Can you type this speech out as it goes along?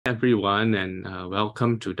Everyone, and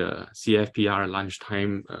welcome to the CFPR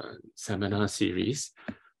Lunchtime Seminar Series.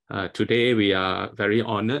 Today, we are very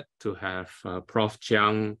honored to have Prof.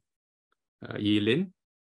 CHIANG Yi-Lin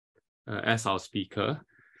as our speaker.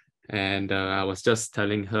 And I was just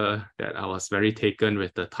telling her that I was very taken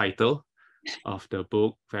with the title of the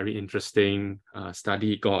book, very interesting,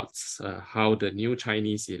 Study Gods, How the New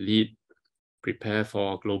Chinese Elite Prepare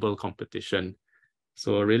for Global Competition.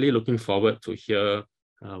 So really looking forward to hear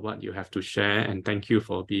what you have to share, and thank you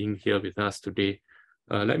for being here with us today.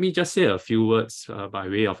 Let me just say a few words by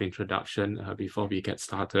way of introduction before we get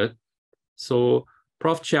started. So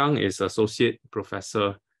Prof. Chiang is Associate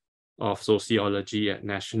Professor of Sociology at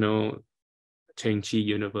National Chengchi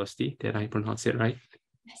University. Did I pronounce it right?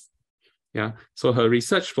 Yes. Yeah, so her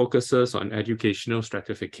research focuses on educational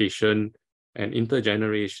stratification and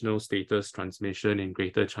intergenerational status transmission in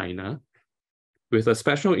Greater China, with a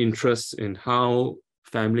special interest in how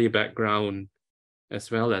family background as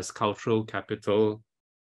well as cultural capital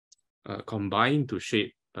combine to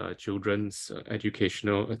shape children's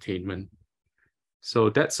educational attainment. So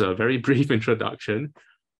that's a very brief introduction.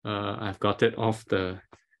 I've got it off the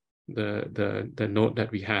note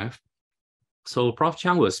that we have. So Prof.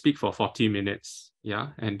 Chiang will speak for 40 minutes, yeah,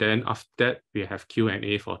 and then after that we have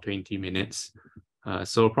Q&A for 20 minutes.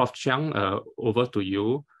 So Prof. Chiang, over to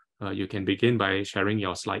you. You can begin by sharing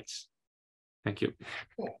your slides. Thank you.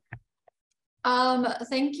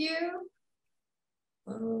 Thank you.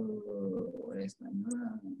 Oh, what is my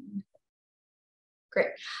mind? Great.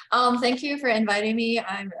 Thank you for inviting me.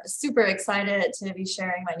 I'm super excited to be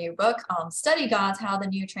sharing my new book, Study Gods, How the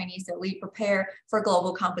New Chinese Elite Prepare for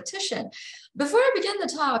Global Competition. Before I begin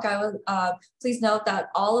the talk, I would please note that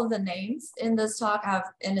all of the names in this talk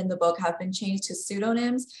and in the book have been changed to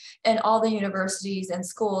pseudonyms, and all the universities and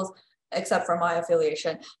schools, except for my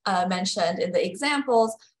affiliation, mentioned in the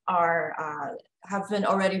examples have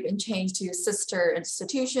already been changed to sister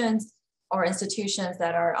institutions or institutions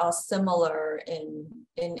that are all similar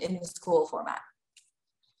in school format.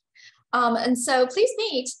 And so please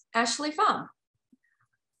meet Ashley Fong.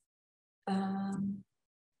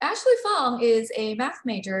 Ashley Fong is a math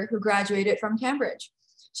major who graduated from Cambridge.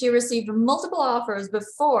 She received multiple offers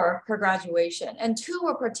before her graduation, and two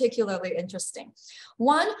were particularly interesting.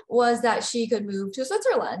 One was that she could move to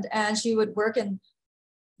Switzerland and she would work in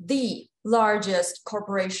the largest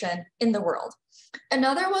corporation in the world.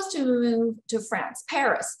 Another was to move to France,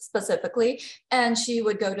 Paris specifically, and she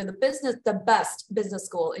would go to the best business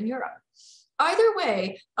school in Europe. Either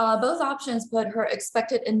way, both options put her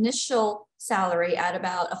expected initial salary at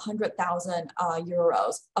about 100,000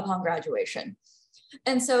 euros upon graduation.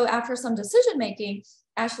 And so after some decision-making,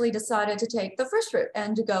 Ashley decided to take the first route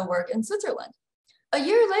and to go work in Switzerland. A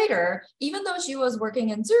year later, even though she was working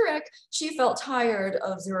in Zurich, she felt tired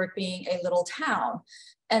of Zurich being a little town.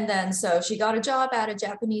 And then so she got a job at a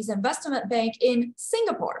Japanese investment bank in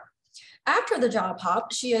Singapore. After the job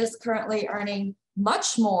hop, she is currently earning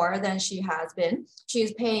much more than she has been. She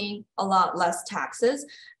is paying a lot less taxes.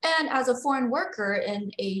 And as a foreign worker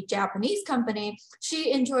in a Japanese company,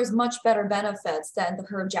 she enjoys much better benefits than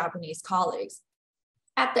her Japanese colleagues.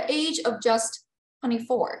 At the age of just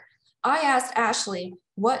 24, I asked Ashley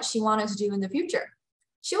what she wanted to do in the future.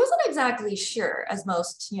 She wasn't exactly sure, as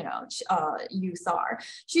most youth are.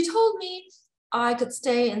 She told me I could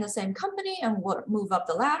stay in the same company and move up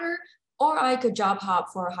the ladder, or I could job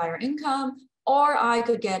hop for a higher income, or I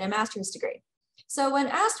could get a master's degree. So when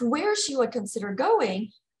asked where she would consider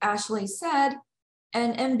going, Ashley said,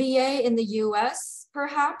 an MBA in the US,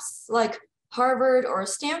 perhaps, like Harvard or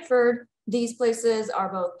Stanford. These places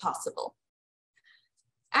are both possible.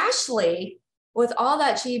 Ashley, with all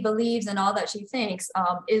that she believes and all that she thinks,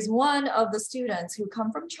 is one of the students who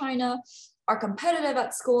come from China, are competitive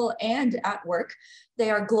at school and at work. They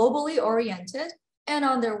are globally oriented and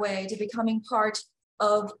on their way to becoming part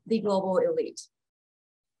of the global elite.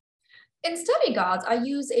 In Study Gods, I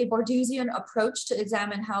use a Bourdieusian approach to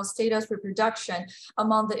examine how status reproduction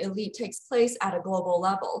among the elite takes place at a global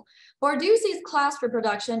level. Bourdieu sees class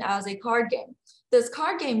reproduction as a card game. This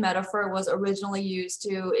card game metaphor was originally used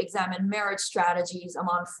to examine marriage strategies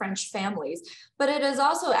among French families, but it is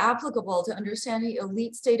also applicable to understanding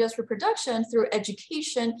elite status reproduction through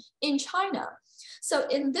education in China. So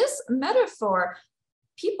in this metaphor,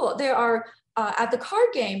 at the card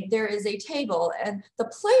game, there is a table, and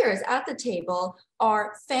the players at the table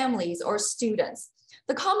are families or students.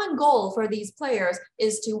 The common goal for these players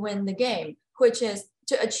is to win the game, which is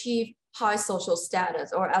to achieve high social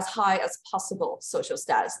status, or as high as possible social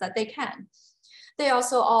status that they can. They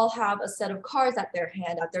also all have a set of cards at their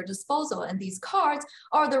hand, at their disposal, and these cards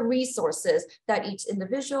are the resources that each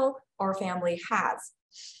individual or family has.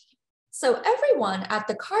 So everyone at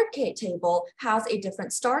the card table has a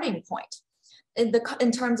different starting point.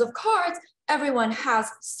 In terms of cards, everyone has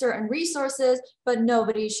certain resources, but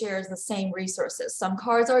nobody shares the same resources. Some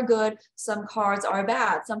cards are good, some cards are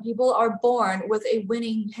bad. Some people are born with a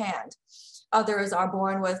winning hand. Others are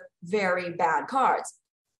born with very bad cards.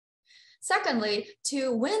 Secondly,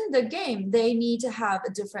 to win the game, they need to have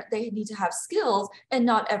skills, and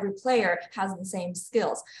not every player has the same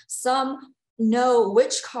skills. Some know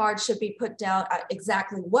which card should be put down at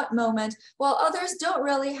exactly what moment, while others don't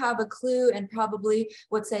really have a clue and probably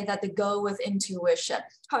would say that they go with intuition.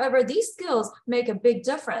 However, these skills make a big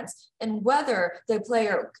difference in whether the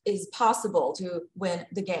player is possible to win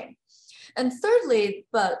the game. And thirdly,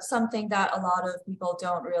 but something that a lot of people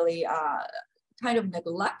don't really kind of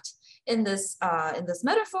neglect in this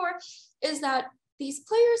metaphor, is that these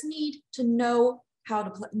players need to know how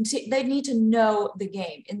to play. They need to know the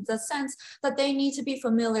game, in the sense that they need to be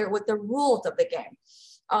familiar with the rules of the game.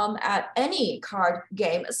 At any card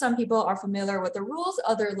game, some people are familiar with the rules,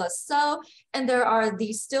 others less so. And there are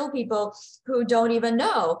these still people who don't even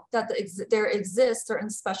know that there exist certain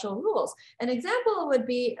special rules. An example would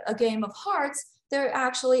be a game of hearts. There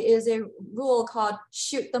actually is a rule called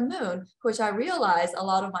shoot the moon, which I realized a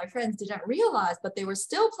lot of my friends didn't realize, but they were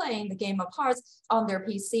still playing the game of hearts on their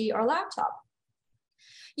PC or laptop.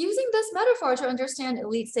 Using this metaphor to understand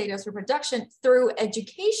elite status reproduction through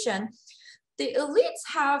education, the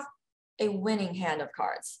elites have a winning hand of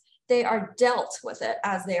cards. They are dealt with it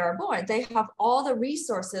as they are born. They have all the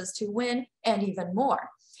resources to win and even more.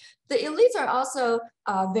 The elites are also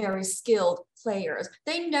very skilled players.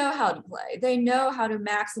 They know how to play. They know how to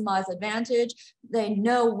maximize advantage. They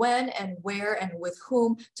know when and where and with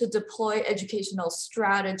whom to deploy educational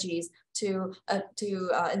strategies to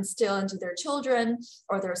instill into their children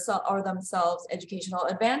or themselves educational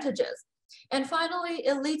advantages. And finally,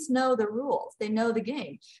 elites know the rules. They know the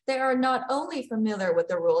game. They are not only familiar with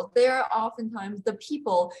the rules, they are oftentimes the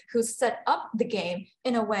people who set up the game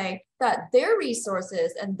in a way that their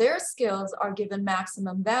resources and their skills are given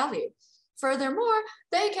maximum value. Furthermore,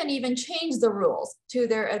 they can even change the rules to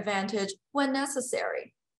their advantage when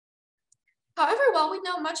necessary. However, while we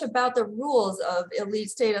know much about the rules of elite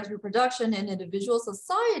status reproduction in individual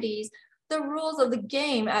societies, the rules of the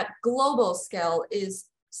game at global scale is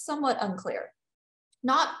somewhat unclear.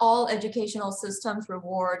 Not all educational systems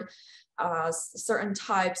reward certain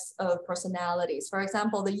types of personalities. For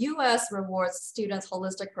example, the US rewards students'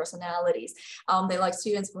 holistic personalities. They like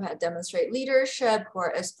students who demonstrate leadership, who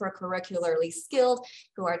are extracurricularly skilled,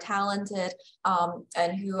 who are talented,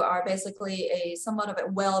 and who are basically somewhat of a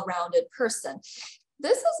well-rounded person.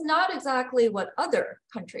 This is not exactly what other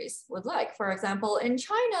countries would like. For example, in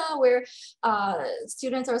China, where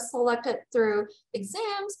students are selected through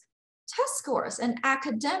exams, test scores and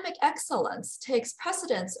academic excellence takes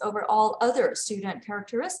precedence over all other student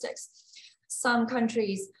characteristics. Some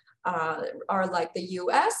countries are like the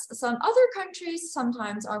US, some other countries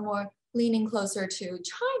sometimes are more leaning closer to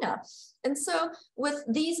China. And so with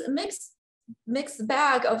these mixed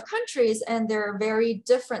bag of countries and their very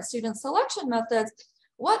different student selection methods,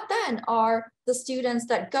 what then are the students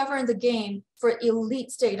that govern the game for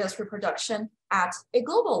elite status reproduction at a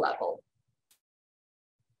global level?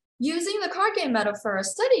 Using the card game metaphor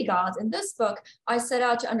study gods in this book, I set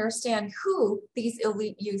out to understand who these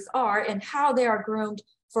elite youth are and how they are groomed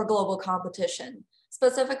for global competition.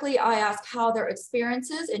 Specifically, I asked how their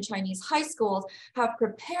experiences in Chinese high schools have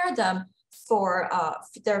prepared them for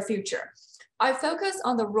their future. I focus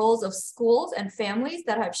on the roles of schools and families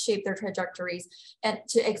that have shaped their trajectories and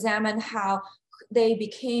to examine how they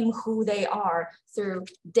became who they are through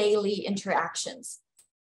daily interactions.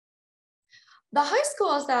 The high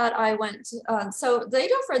schools that I went to, so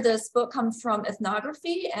data for this book comes from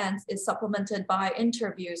ethnography and is supplemented by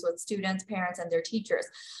interviews with students, parents, and their teachers.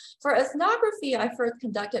 For ethnography, I first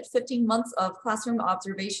conducted 15 months of classroom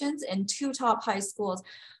observations in 2 top high schools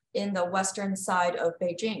in the western side of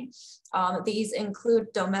Beijing. These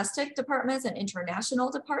include domestic departments and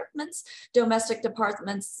international departments. Domestic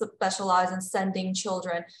departments specialize in sending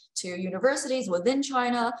children to universities within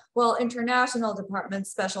China, while international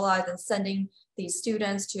departments specialize in sending these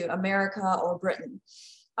students to America or Britain.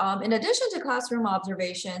 In addition to classroom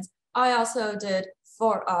observations, I also did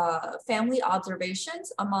for family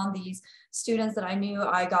observations among these students that I knew,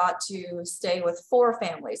 I got to stay with 4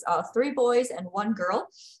 families, 3 boys and 1 girl.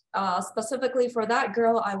 Specifically for that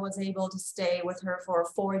girl, I was able to stay with her for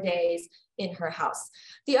 4 days in her house.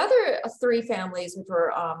 The other 3 families, which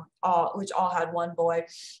were which all had 1 boy,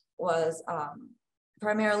 was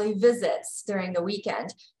primarily visits during the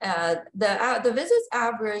weekend. The visits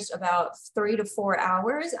averaged about 3 to 4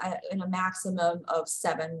 hours in a maximum of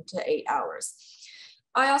 7 to 8 hours.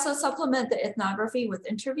 I also supplement the ethnography with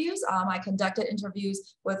interviews. I conducted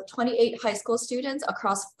interviews with 28 high school students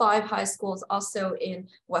across 5 high schools also in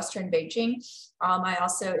Western Beijing. I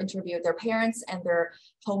also interviewed their parents and their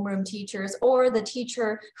homeroom teachers, or the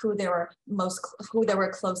teacher who they were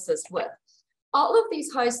closest with. All of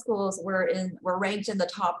these high schools were ranked in the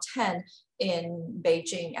top 10 in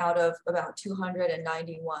Beijing out of about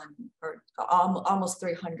 291 or almost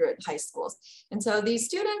 300 high schools. And so these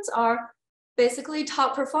students are basically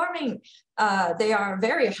top performing. They are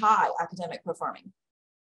very high academic performing.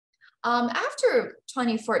 After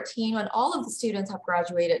 2014, when all of the students have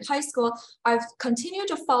graduated high school, I've continued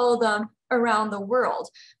to follow them around the world.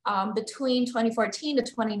 Between 2014 to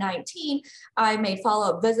 2019, I made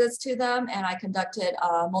follow-up visits to them, and I conducted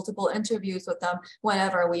multiple interviews with them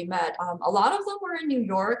whenever we met. A lot of them were in New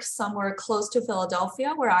York, some were close to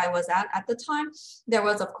Philadelphia, where I was at the time. There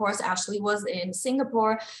was, of course, Ashley was in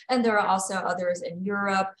Singapore, and there are also others in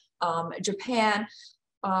Europe, Japan,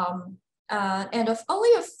 and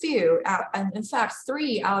only a few, and in fact,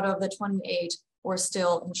 3 out of the 28 were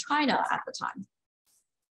still in China at the time.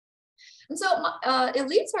 And so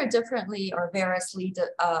elites are differently or variously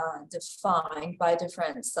defined by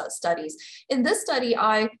different studies. In this study,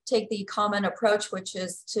 I take the common approach, which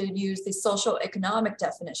is to use the social economic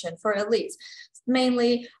definition for elites.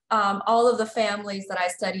 Mainly, all of the families that I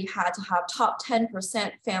study had to have top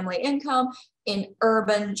 10% family income in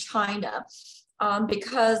urban China.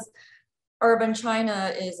 Because urban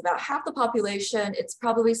China is about half the population, it's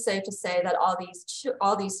probably safe to say that all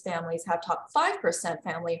these families have top 5%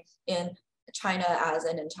 family in China as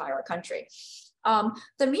an entire country.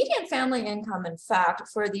 The median family income, in fact,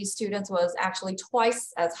 for these students was actually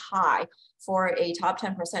twice as high for a top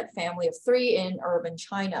 10% family of 3 in urban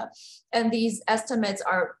China. And these estimates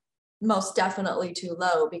are most definitely too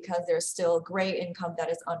low because there's still gray income that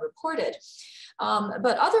is unreported.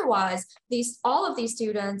 But otherwise, all of these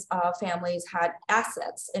students' families had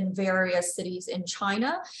assets in various cities in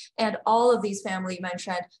China, and all of these families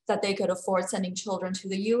mentioned that they could afford sending children to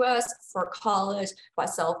the US for college by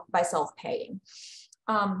self-paying.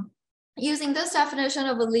 Using this definition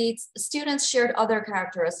of elites, students shared other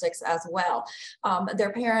characteristics as well.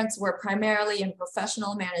 Their parents were primarily in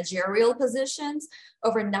professional managerial positions.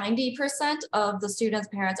 Over 90% of the students'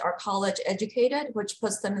 parents are college educated, which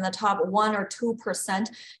puts them in the top 1 or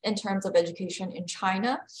 2% in terms of education in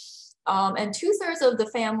China. And 2/3 of the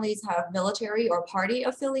families have military or party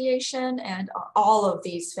affiliation, and all of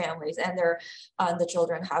these families and the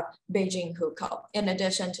children have Beijing hukou. In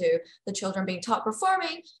addition to the children being top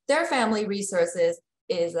performing, their family resources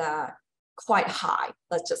is quite high,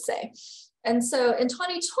 let's just say. And so in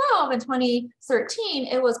 2012 and 2013,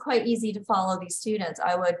 it was quite easy to follow these students.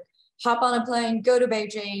 I would hop on a plane, go to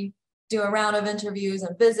Beijing, do a round of interviews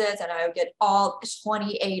and visits, and I would get all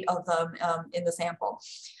 28 of them in the sample.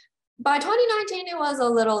 By 2019, it was a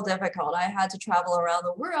little difficult. I had to travel around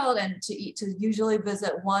the world and to usually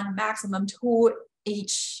visit 1, maximum 2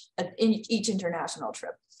 in each international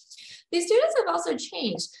trip. These students have also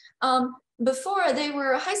changed. Before, they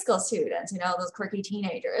were high school students, those quirky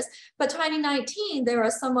teenagers. But 2019, they were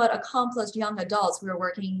somewhat accomplished young adults who were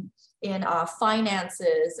working in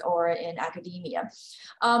finances or in academia.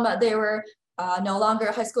 They were no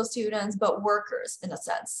longer high school students, but workers in a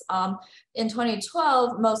sense. In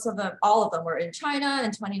 2012, all of them were in China.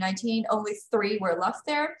 In 2019, only 3 were left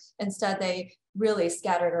there. Instead, they really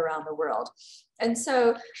scattered around the world. And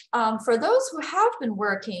so for those who have been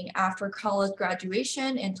working after college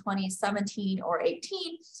graduation in 2017 or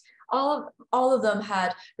 18, all of them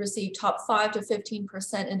had received top 5 to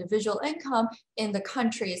 15% individual income in the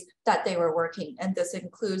countries that they were working. And this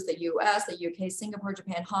includes the US, the UK, Singapore,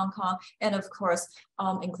 Japan, Hong Kong, and of course,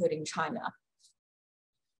 including China.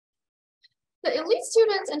 The elite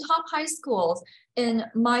students in top high schools in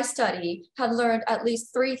my study had learned at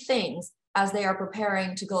least 3 things as they are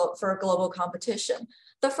preparing to go for global competition.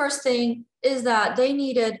 The first thing is that they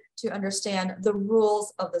needed to understand the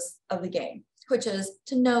rules of the game, which is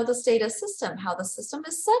to know the status system, how the system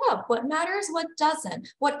is set up, what matters, what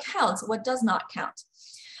doesn't, what counts, what does not count.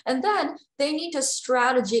 And then they need to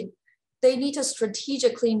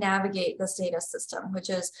strategically navigate the status system, which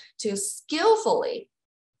is to skillfully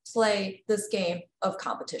play this game of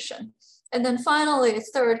competition. And then finally,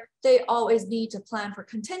 third, they always need to plan for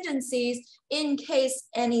contingencies in case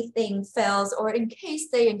anything fails or in case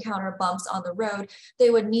they encounter bumps on the road. They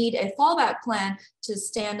would need a fallback plan to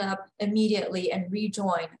stand up immediately and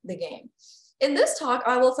rejoin the game. In this talk,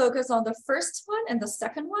 I will focus on the first one and the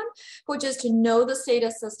second one, which is to know the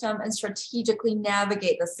status system and strategically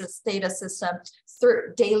navigate the status system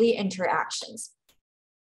through daily interactions.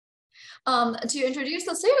 To introduce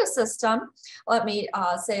the status system, let me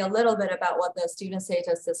say a little bit about what the student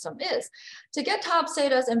status system is. To get top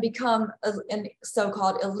status and become a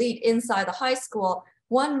so-called elite inside the high school,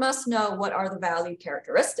 one must know what are the valued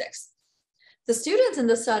characteristics. The students in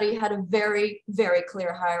the study had a very, very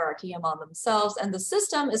clear hierarchy among themselves, and the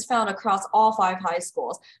system is found across all 5 high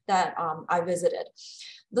schools that I visited.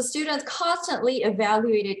 The students constantly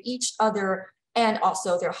evaluated each other and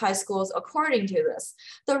also their high schools according to this.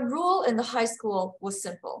 The rule in the high school was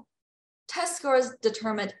simple. Test scores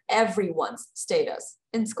determined everyone's status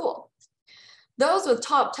in school. Those with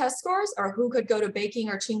top test scores, or who could go to Beijing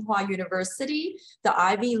or Tsinghua University, the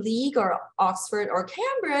Ivy League or Oxford or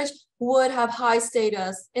Cambridge, would have high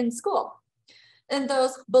status in school. And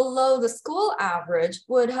those below the school average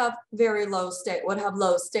would have low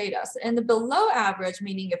status. And the below average,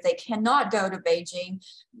 meaning if they cannot go to Beijing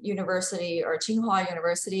University or Tsinghua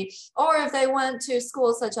University, or if they went to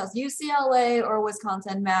schools such as UCLA or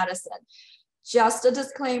Wisconsin-Madison. Just a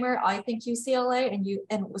disclaimer, I think UCLA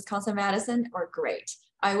and Wisconsin-Madison are great.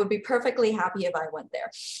 I would be perfectly happy if I went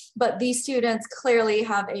there. But these students clearly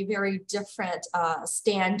have a very different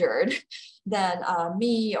standard than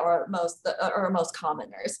me or most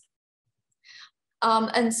commoners.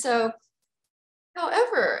 And so,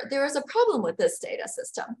 however, there is a problem with this data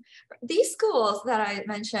system. These schools that I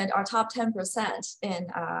mentioned are top 10%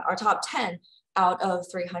 are top 10 out of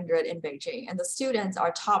 300 in Beijing, and the students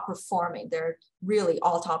are top performing. They're really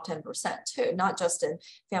all top 10% too, not just in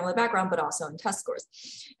family background, but also in test scores.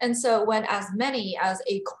 And so when as many as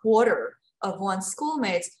a quarter of one's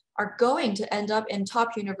schoolmates are going to end up in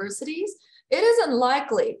top universities, it is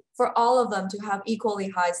unlikely for all of them to have equally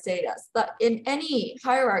high status. But in any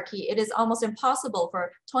hierarchy, it is almost impossible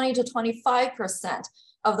for 20 to 25%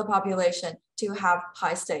 of the population to have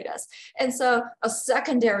high status. And so a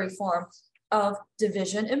secondary form of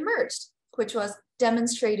division emerged, which was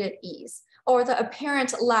demonstrated ease, or the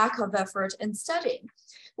apparent lack of effort in studying.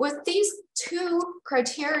 With these 2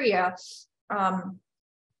 criteria,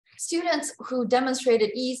 students who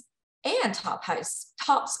demonstrated ease and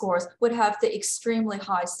top scores would have the extremely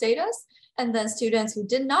high status, and then students who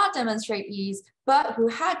did not demonstrate ease, but who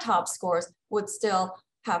had top scores would still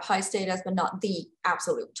have high status, but not the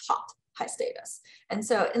absolute top high status. And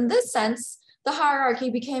so in this sense, the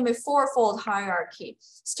hierarchy became a 4-fold hierarchy,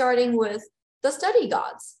 starting with the study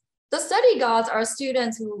gods. The study gods are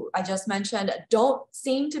students who I just mentioned don't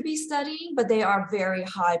seem to be studying, but they are very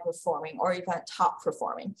high performing or even top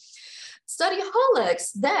performing.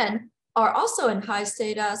 Studyholics then are also in high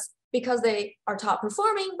status because they are top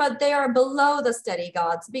performing, but they are below the study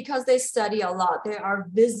gods because they study a lot. They are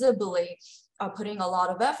visibly putting a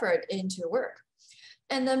lot of effort into work.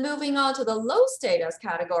 And then moving on to the low status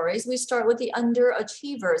categories, we start with the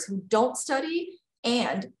underachievers who don't study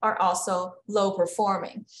and are also low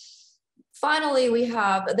performing. Finally, we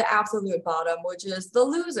have the absolute bottom, which is the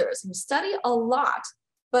losers who study a lot,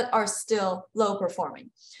 but are still low performing.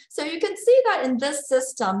 So you can see that in this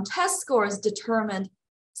system, test scores determined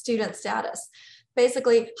student status.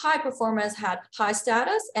 Basically, high performers had high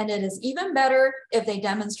status, and it is even better if they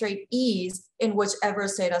demonstrate ease in whichever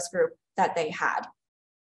status group that they had.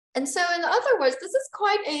 And so in other words, this is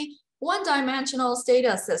quite a one-dimensional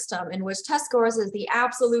status system in which test scores is the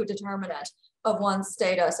absolute determinant of one's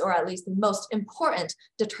status, or at least the most important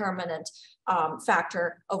determinant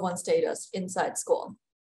factor of one's status inside school.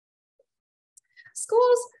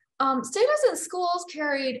 Status in schools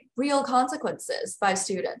carried real consequences by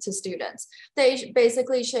students. They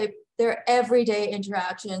basically shape their everyday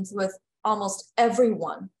interactions with almost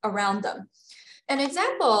everyone around them. An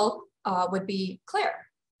example would be Claire.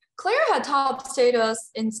 Claire had top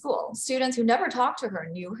status in school. Students who never talked to her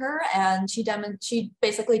knew her, and she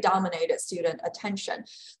basically dominated student attention.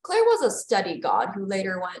 Claire was a study god who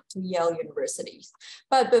later went to Yale University.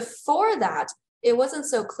 But before that, it wasn't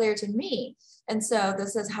so clear to me. And so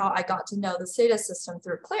this is how I got to know the status system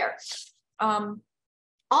through Claire. All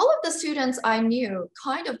of the students I knew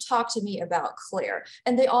kind of talked to me about Claire,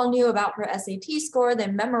 and they all knew about her SAT score. They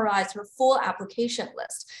memorized her full application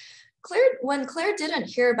list. When Claire didn't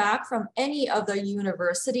hear back from any of the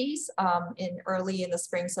universities early in the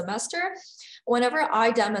spring semester, whenever I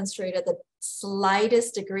demonstrated the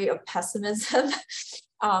slightest degree of pessimism,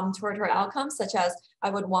 toward her outcomes, such as I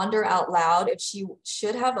would wonder out loud if she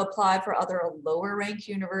should have applied for other lower ranked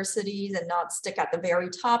universities and not stick at the very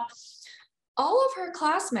top. All of her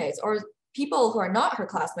classmates, or people who are not her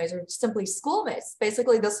classmates or simply schoolmates,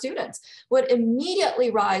 basically the students, would immediately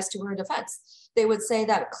rise to her defense. They would say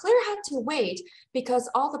that Claire had to wait because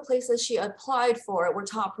all the places she applied for were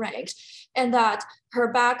top ranked and that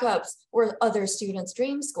her backups were other students'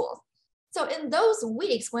 dream schools. So in those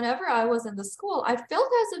weeks, whenever I was in the school, I felt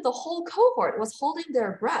as if the whole cohort was holding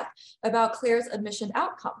their breath about Claire's admission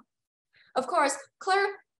outcome. Of course, Claire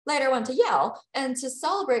later went to Yale, and to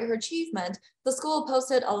celebrate her achievement, the school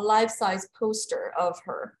posted a life-size poster of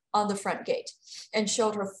her on the front gate and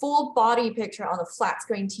showed her full body picture on a flat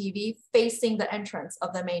screen TV facing the entrance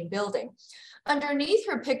of the main building. Underneath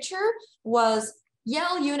her picture was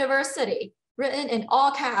Yale University, written in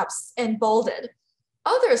all caps and bolded.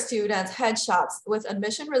 Other students' headshots with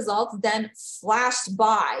admission results then flashed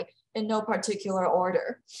by in no particular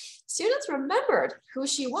order. Students remembered who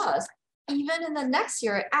she was, even in the next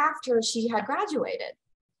year after she had graduated.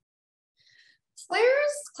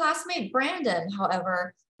 Claire's classmate Brandon,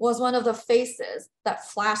 however, was one of the faces that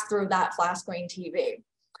flashed through that flat screen TV.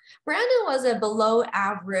 Brandon was a below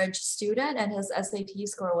average student and his SAT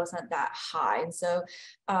score wasn't that high. And so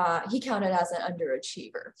he counted as an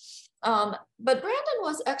underachiever. But Brandon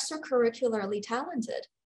was extracurricularly talented.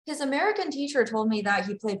 His American teacher told me that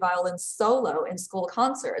he played violin solo in school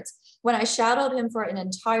concerts. When I shadowed him for an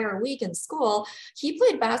entire week in school, he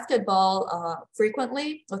played basketball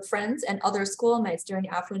frequently with friends and other schoolmates during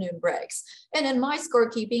afternoon breaks. And in my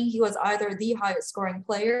scorekeeping, he was either the highest scoring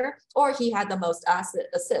player or he had the most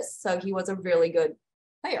assists. So he was a really good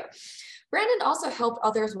player. Brandon also helped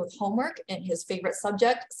others with homework in his favorite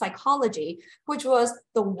subject, psychology, which was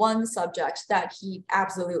the one subject that he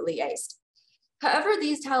absolutely aced. However,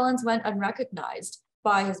 these talents went unrecognized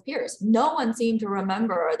by his peers. No one seemed to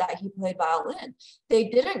remember that he played violin. They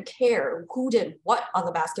didn't care who did what on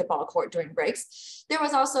the basketball court during breaks. There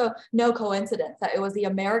was also no coincidence that it was the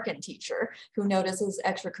American teacher who noticed his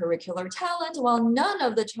extracurricular talent, while none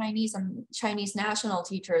of the Chinese national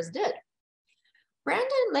teachers did. Brandon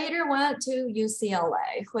later went to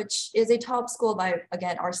UCLA, which is a top school by,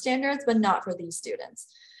 again, our standards, but not for these students.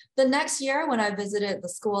 The next year, when I visited the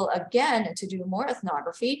school again to do more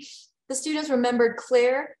ethnography, the students remembered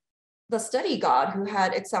Claire, the study god who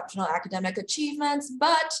had exceptional academic achievements,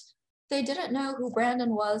 but they didn't know who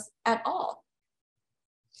Brandon was at all.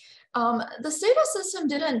 The status system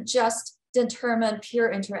didn't just determine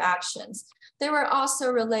peer interactions. They were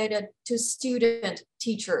also related to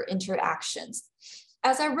student-teacher interactions.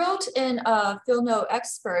 As I wrote in a Philno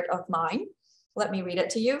expert of mine, let me read it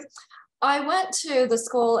to you. I went to the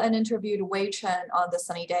school and interviewed Wei Chen on the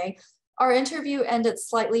sunny day. Our interview ended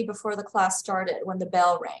slightly before the class started when the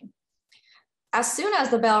bell rang. As soon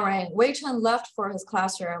as the bell rang, Wei Chen left for his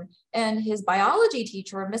classroom and his biology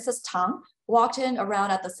teacher, Mrs. Tang, walked in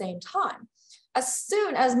around at the same time. As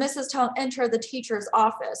soon as Mrs. Tang entered the teacher's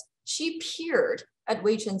office, she peered at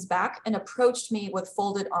Wei Chen's back and approached me with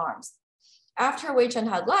folded arms. After Wei Chen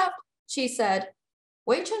had left, she said,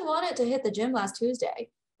 Wei Chen wanted to hit the gym last Tuesday,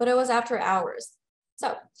 but it was after hours.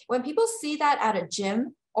 So when people see that at a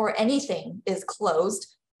gym or anything is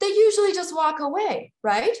closed, they usually just walk away,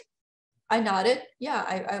 right? I nodded. Yeah,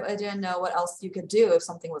 I didn't know what else you could do if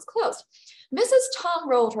something was closed. Mrs. Tang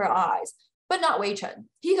rolled her eyes, but not Wei Chen.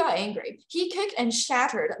 He got angry. He kicked and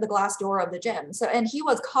shattered the glass door of the gym. And he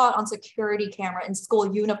was caught on security camera in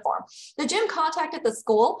school uniform. The gym contacted the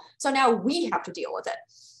school, so now we have to deal with it.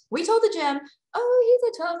 We told the gym, oh,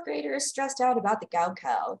 he's a 12th grader stressed out about the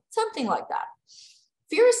Gaokao, something like that.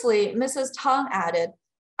 Fiercely, Mrs. Tang added,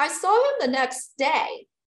 I saw him the next day.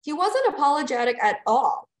 He wasn't apologetic at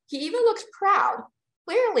all. He even looked proud.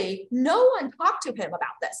 Clearly, no one talked to him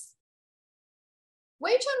about this.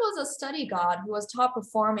 Wei Chen was a study god who was top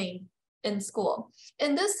performing in school.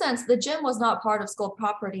 In this sense, the gym was not part of school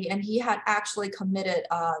property, and he had actually committed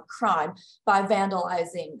a crime by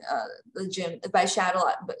vandalizing the gym, by shadow.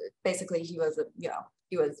 Basically,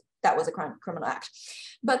 that was a criminal act.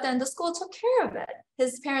 But then the school took care of it.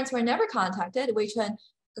 His parents were never contacted. Wei Chen,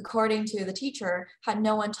 according to the teacher, had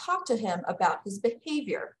no one talk to him about his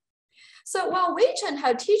behavior. So while Wei Chen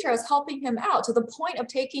had teachers helping him out to the point of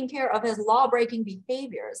taking care of his law-breaking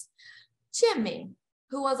behaviors, Jianming,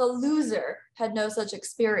 who was a loser, had no such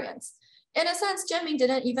experience. In a sense, Jianming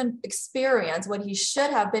didn't even experience what he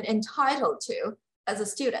should have been entitled to as a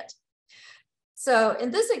student. So in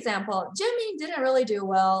this example, Jianming didn't really do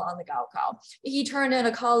well on the Gaokao. He turned in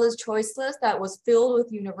a college choice list that was filled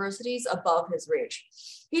with universities above his reach.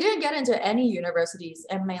 He didn't get into any universities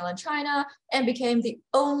in mainland China and became the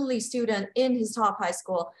only student in his top high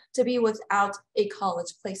school to be without a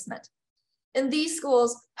college placement. In these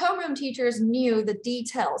schools, homeroom teachers knew the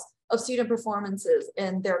details of student performances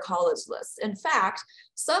in their college lists. In fact,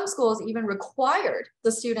 some schools even required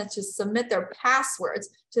the students to submit their passwords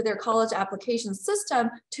to their college application system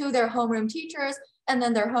to their homeroom teachers, and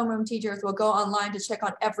then their homeroom teachers will go online to check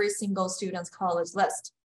on every single student's college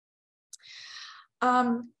list.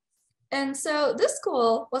 And so this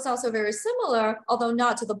school was also very similar, although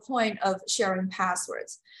not to the point of sharing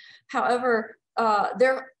passwords. However,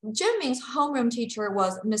 Jianming's homeroom teacher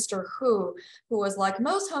was Mr. Hu, who was like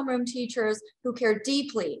most homeroom teachers who cared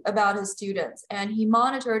deeply about his students, and he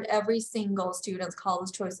monitored every single student's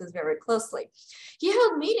college choices very closely. He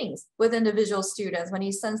held meetings with individual students when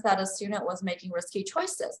he sensed that a student was making risky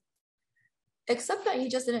choices, except that he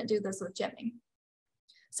just didn't do this with Jianming.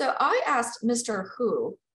 So I asked Mr.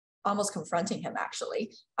 Hu, almost confronting him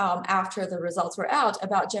actually, after the results were out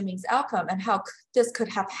about Jianming's outcome and how this could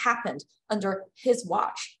have happened under his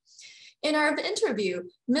watch. In our interview,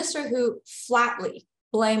 Mr. Hu flatly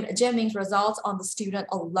blamed Jianming's results on the student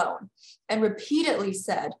alone and repeatedly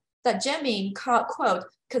said that Jianming, quote,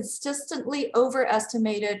 consistently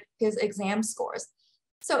overestimated his exam scores.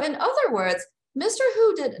 So in other words, Mr.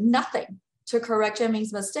 Hu did nothing to correct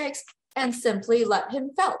Jianming's mistakes and simply let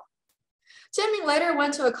him fail. Jianming later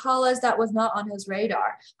went to a college that was not on his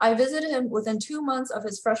radar. I visited him within 2 months of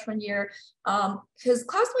his freshman year. His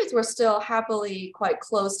classmates were still happily quite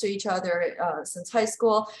close to each other since high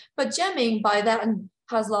school, but Jianming by then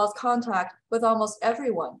has lost contact with almost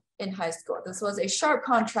everyone in high school. This was a sharp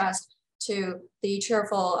contrast to the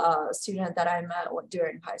cheerful student that I met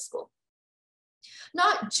during high school.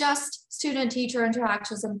 Not just student-teacher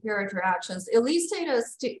interactions and peer interactions,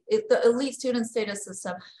 the elite student status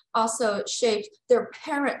system also shaped their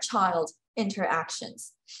parent-child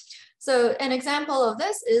interactions. So an example of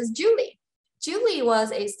this is Julie. Julie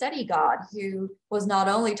was a study god who was not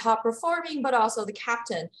only top performing, but also the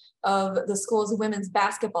captain of the school's women's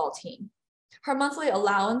basketball team. Her monthly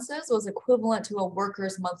allowances was equivalent to a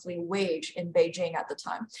worker's monthly wage in Beijing at the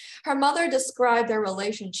time. Her mother described their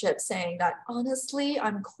relationship saying that, honestly,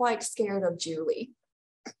 I'm quite scared of Julie.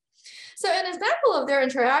 So an example of their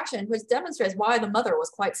interaction, which demonstrates why the mother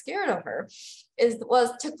was quite scared of her,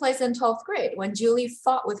 took place in 12th grade when Julie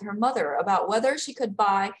fought with her mother about whether she could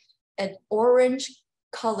buy an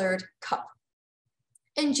orange-colored cup.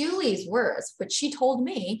 In Julie's words, which she told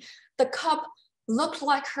me, the cup looked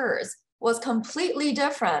like hers, was completely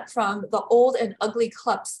different from the old and ugly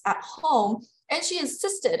cups at home, and she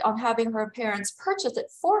insisted on having her parents purchase it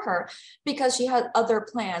for her because she had other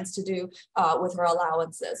plans to do with her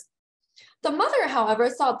allowances. The mother, however,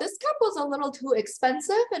 thought this cup was a little too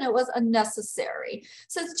expensive and it was unnecessary.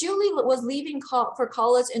 Since Julie was leaving for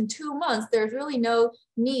college in 2 months, there's really no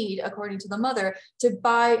need, according to the mother, to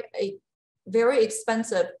buy a very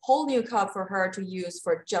expensive whole new cup for her to use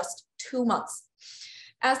for just 2 months.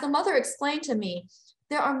 As the mother explained to me,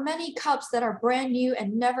 there are many cups that are brand new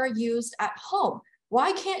and never used at home.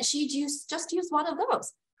 Why can't she just use one of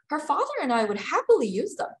those? Her father and I would happily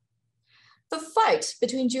use them. The fight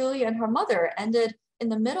between Julie and her mother ended in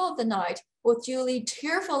the middle of the night with Julie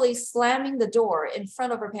tearfully slamming the door in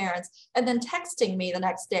front of her parents and then texting me the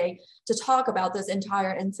next day to talk about this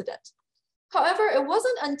entire incident. However, it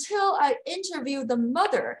wasn't until I interviewed the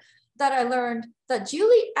mother that I learned that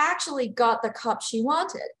Julie actually got the cup she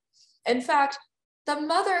wanted. In fact, the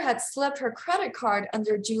mother had slipped her credit card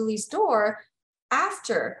under Julie's door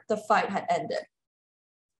after the fight had ended.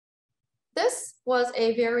 This was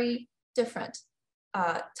a very different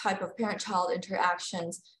type of parent-child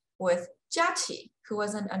interactions with Jiaqi, who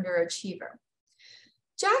was an underachiever.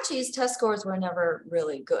 Jiaqi's test scores were never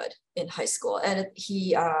really good in high school, and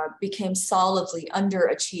he became solidly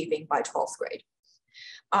underachieving by 12th grade.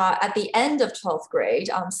 At the end of 12th grade,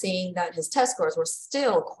 seeing that his test scores were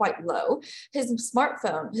still quite low, his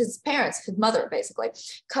smartphone, his parents, his mother basically,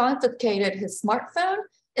 confiscated his smartphone,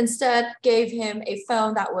 instead gave him a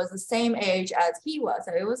phone that was the same age as he was.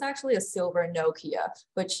 So it was actually a silver Nokia,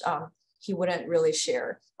 which he wouldn't really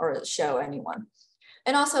share or show anyone.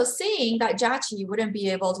 And also seeing that Jiaqi wouldn't be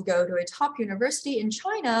able to go to a top university in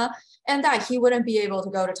China and that he wouldn't be able to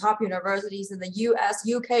go to top universities in the US,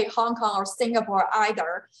 UK, Hong Kong, or Singapore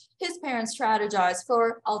either, his parents strategized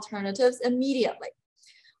for alternatives immediately.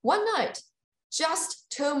 One night, just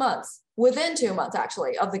 2 months, within 2 months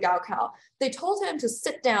actually of the Gaokao, they told him to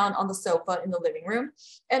sit down on the sofa in the living room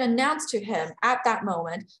and announced to him at that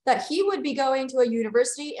moment that he would be going to a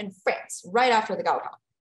university in France right after the Gaokao.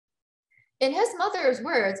 In his mother's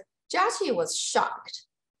words, Jiaqi was shocked.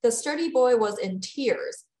 The sturdy boy was in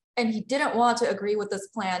tears and he didn't want to agree with this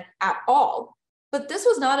plan at all. But this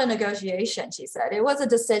was not a negotiation, she said. It was a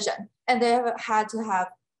decision and they had to have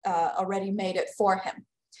already made it for him.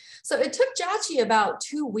 So it took Jiaqi about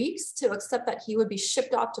 2 weeks to accept that he would be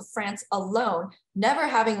shipped off to France alone, never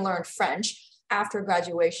having learned French after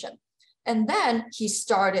graduation. And then he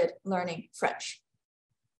started learning French.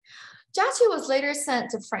 Jiaqi was later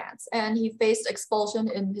sent to France and he faced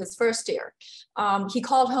expulsion in his first year. He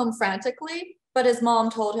called home frantically, but his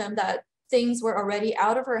mom told him that things were already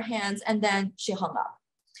out of her hands and then she hung up.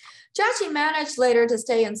 Jiaqi managed later to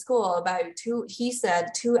stay in school about 2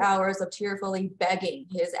 hours of tearfully begging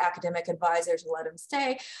his academic advisor to let him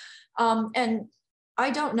stay. And I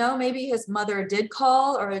don't know, maybe his mother did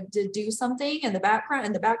call or did do something in the background,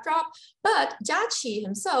 in the backdrop, but Jiaqi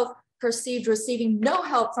himself perceived receiving no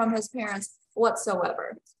help from his parents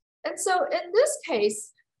whatsoever. And so in this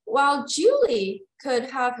case, while Julie could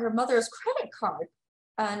have her mother's credit card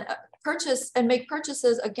and make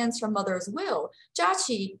purchases against her mother's will,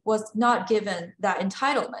 Jiaqi was not given that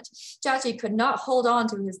entitlement. Jiaqi could not hold on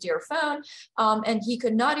to his dear phone, and he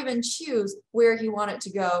could not even choose where he wanted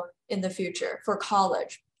to go in the future for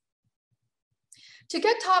college. To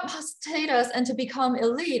get top status and to become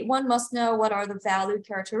elite, one must know what are the valued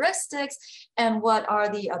characteristics and what are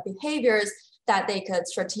the behaviors that they could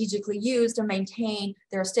strategically use to maintain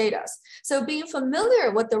their status. So being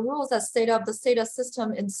familiar with the rules that state up the status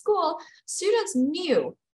system in school, students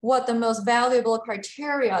knew what the most valuable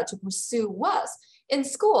criteria to pursue was. In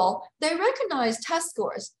school, they recognized test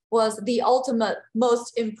scores was the ultimate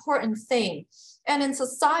most important thing. And in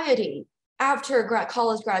society, after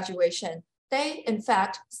college graduation, they in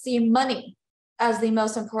fact see money as the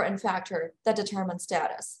most important factor that determines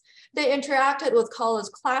status. They interacted with college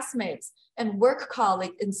classmates and work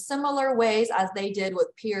colleagues in similar ways as they did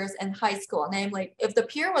with peers in high school. Namely, if the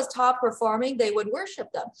peer was top performing, they would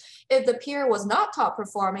worship them. If the peer was not top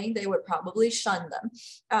performing, they would probably shun them.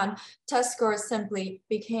 And test scores simply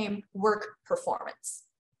became work performance.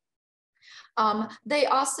 They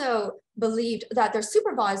also believed that their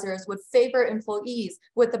supervisors would favor employees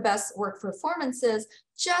with the best work performances,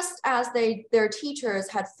 just as their teachers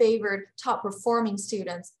had favored top performing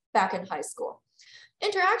students back in high school.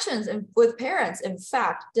 Interactions with parents, in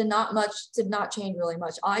fact, did not change really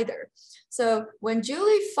much either. So when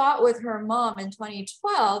Julie fought with her mom in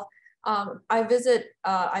 2012,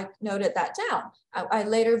 I noted that down. I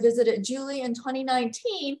later visited Julie in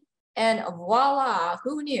 2019, and voila,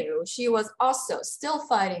 who knew? She was also still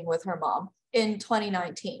fighting with her mom in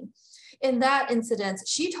 2019. In that incident,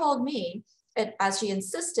 she told me, as she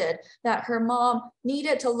insisted, that her mom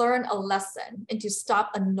needed to learn a lesson and to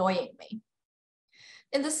stop annoying me.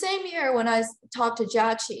 In the same year, when I talked to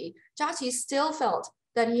Jiaqi still felt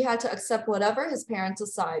that he had to accept whatever his parents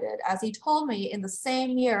decided. As he told me in the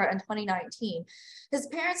same year in 2019, his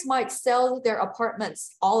parents might sell their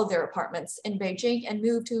apartments, all of their apartments in Beijing and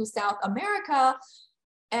move to South America.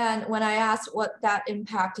 And when I asked how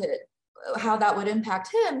that would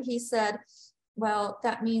impact him, he said, well,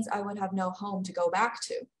 that means I would have no home to go back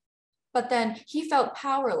to. But then he felt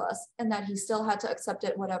powerless and that he still had to accept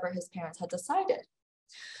it, whatever his parents had decided.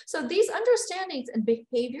 So these understandings and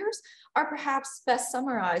behaviors are perhaps best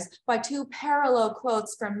summarized by 2 parallel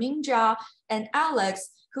quotes from Mingjia and Alex,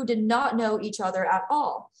 who did not know each other at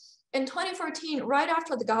all. In 2014, right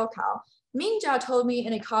after the Gaokao, Mingjia told me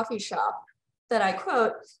in a coffee shop that I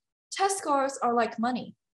quote, "Test scores are like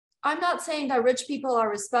money. I'm not saying that rich people are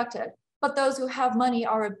respected, but those who have money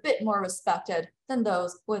are a bit more respected than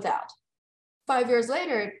those without." 5 years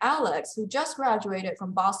later, Alex, who just graduated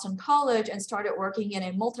from Boston College and started working in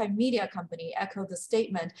a multimedia company, echoed the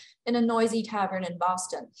statement in a noisy tavern in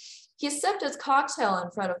Boston. He sipped his cocktail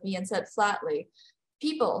in front of me and said flatly,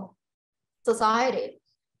 "People, society,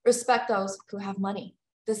 respect those who have money.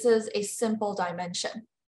 This is a simple dimension."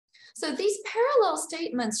 So these parallel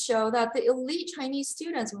statements show that the elite Chinese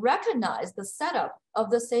students recognize the setup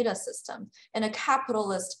of the status system in a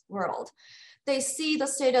capitalist world. They see the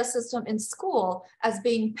status system in school as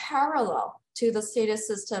being parallel to the status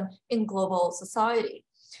system in global society.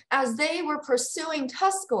 As they were pursuing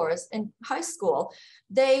test scores in high school,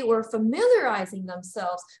 they were familiarizing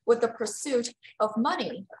themselves with the pursuit of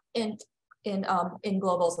money in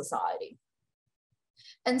global society.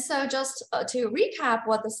 And so just to recap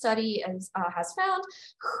what the study has found,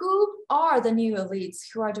 who are the new elites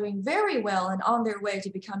who are doing very well and on their way to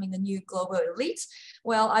becoming the new global elites?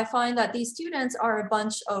 Well, I find that these students are a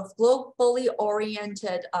bunch of globally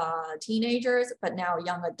oriented teenagers, but now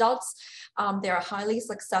young adults. They're highly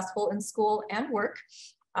successful in school and work.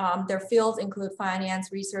 Their fields include finance,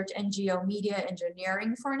 research, NGO, media,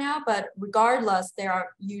 engineering for now, but regardless, they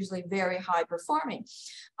are usually very high performing.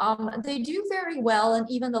 They do very well, and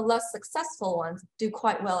even the less successful ones do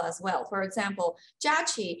quite well as well. For example,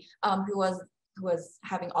 Chengchi, who was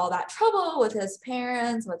having all that trouble with his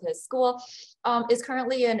parents, with his school, is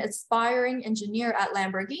currently an aspiring engineer at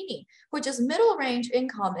Lamborghini, which is middle range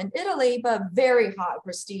income in Italy, but very high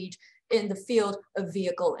prestige in the field of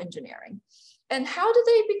vehicle engineering. And how did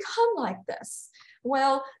they become like this?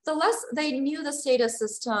 Well, the less they knew the status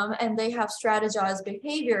system and they have strategized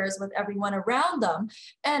behaviors with everyone around them.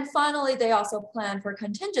 And finally, they also plan for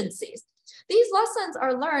contingencies. These lessons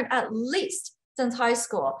are learned at least since high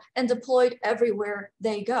school and deployed everywhere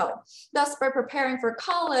they go. Thus, by preparing for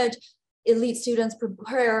college, elite students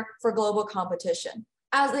prepare for global competition.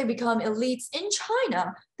 As they become elites in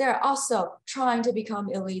China, they're also trying to become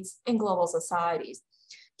elites in global societies.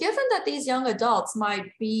 Given that these young adults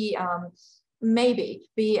might be maybe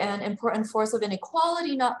be an important force of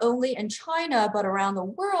inequality, not only in China, but around the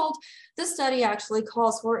world, this study actually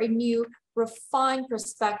calls for a new refined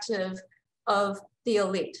perspective of the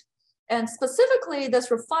elite. And specifically, this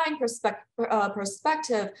refined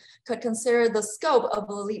perspective could consider the scope of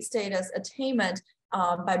elite status attainment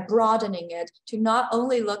by broadening it to not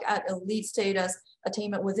only look at elite status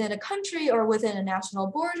attainment within a country or within a national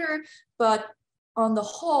border, but on the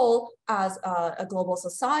whole as a global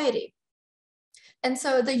society. And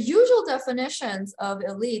so the usual definitions of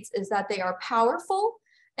elites is that they are powerful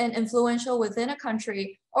and influential within a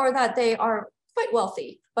country, or that they are quite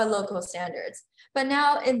wealthy by local standards. But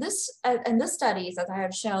now in this studies, as I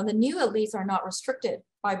have shown, the new elites are not restricted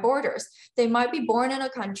by borders. They might be born in a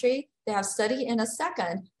country, they have studied in a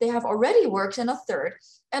second, they have already worked in a third,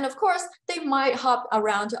 and of course, they might hop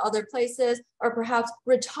around to other places or perhaps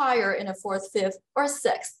retire in a fourth, fifth, or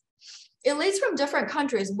sixth. Elites from different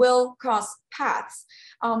countries will cross paths.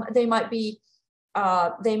 They might be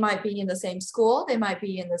in the same school, they might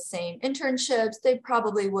be in the same internships, they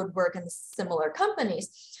probably would work in similar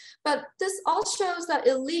companies. But this all shows that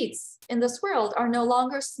elites in this world are no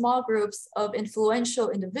longer small groups of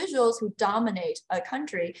influential individuals who dominate a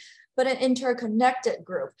country, but an interconnected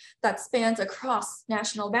group that spans across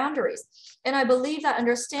national boundaries. And I believe that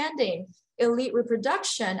understanding elite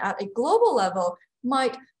reproduction at a global level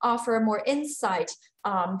might offer more insight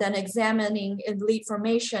than examining elite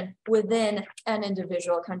formation within an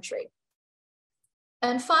individual country.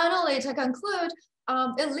 And finally, to conclude,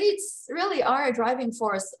 elites really are a driving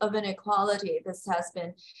force of inequality. This has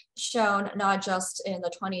been shown not just in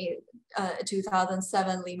the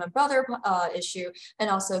 2007 Lehman Brothers issue, and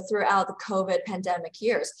also throughout the COVID pandemic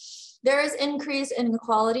years. There is increased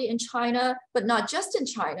inequality in China, but not just in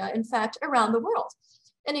China, in fact, around the world.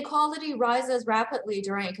 Inequality rises rapidly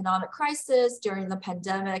during economic crisis, during the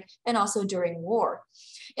pandemic, and also during war.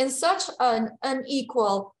 In such an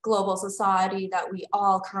unequal global society that we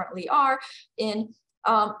all currently are in,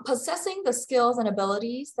 possessing the skills and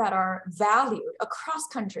abilities that are valued across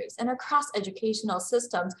countries and across educational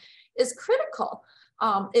systems is critical.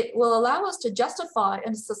 It will allow us to justify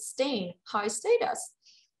and sustain high status.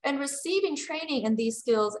 And receiving training in these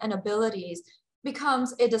skills and abilities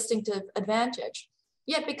becomes a distinctive advantage.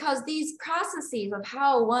 Yet because these processes of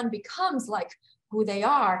how one becomes like who they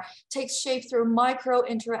are takes shape through micro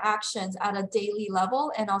interactions at a daily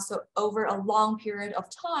level and also over a long period of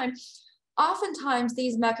time, oftentimes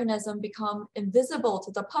these mechanisms become invisible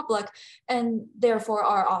to the public and therefore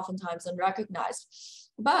are oftentimes unrecognized.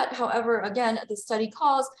 But however, again, the study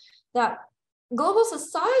calls that global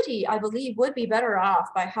society, I believe, would be better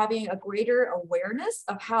off by having a greater awareness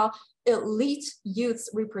of how elite youths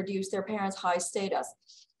reproduce their parents' high status.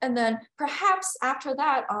 And then perhaps after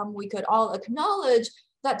that, we could all acknowledge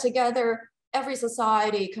that together, every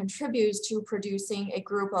society contributes to producing a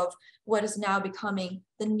group of what is now becoming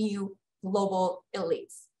the new global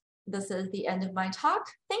elites. This is the end of my talk.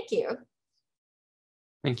 Thank you.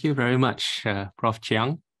 Thank you very much, Prof.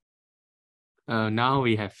 Chiang. Now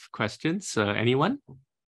we have questions. Anyone?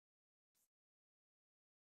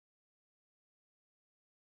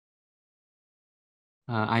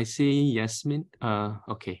 I see Yasmin.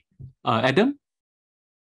 Okay. Adam?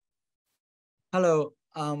 Hello.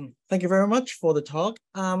 Thank you very much for the talk.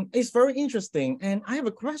 It's very interesting. And I have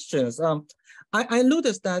a question. I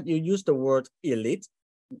noticed that you use the word elite.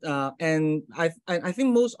 And I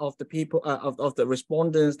think most of the people of the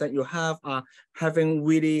respondents that you have are having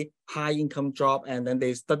really high income job, and then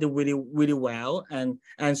they study really well, and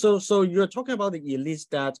so you're talking about the elites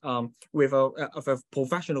that with a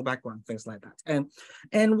professional background, things like that,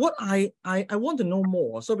 and what I want to know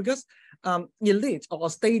more. So because elite or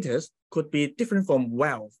status could be different from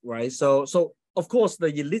wealth, right? So of course, the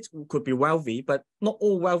elite could be wealthy, but not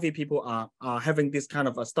all wealthy people are having this kind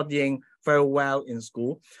of studying very well in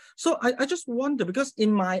school. So I just wonder, because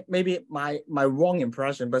in maybe my wrong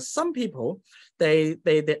impression, but some people, they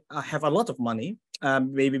have a lot of money,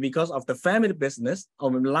 maybe because of the family business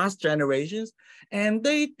of last generations, and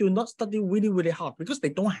they do not study really hard because they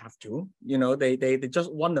don't have to. You know, they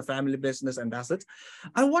just want the family business and that's it.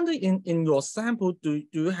 I wonder, in your sample, do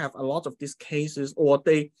you have a lot of these cases, or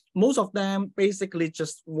most of them basically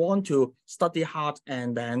just want to study hard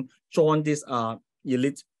and then join this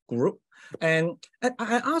elite group? And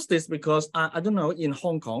I ask this because I don't know, in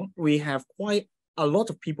Hong Kong, we have quite a lot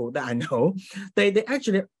of people that I know, they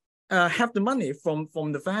actually have the money from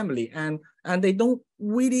the family, and they don't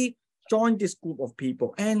really join this group of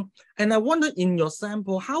people. And I wonder, in your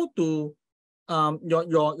sample, how do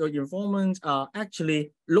your informants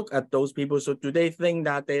actually look at those people? So do they think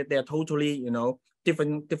that they're totally, you know,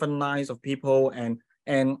 different lines of people? And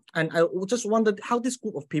I just wondered how this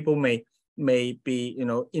group of people may be, you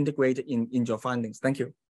know, integrated in your findings. Thank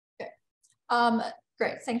you. Okay.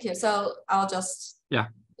 Great, thank you. So I'll just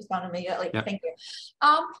respond immediately. Yeah. Thank you.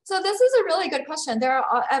 So this is a really good question. There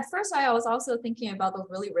are, at first I was also thinking about those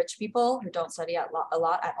really rich people who don't study a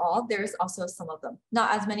lot at all. There's also some of them,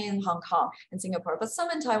 not as many in Hong Kong and Singapore, but some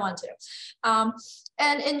in Taiwan too.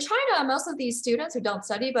 And in China, most of these students who don't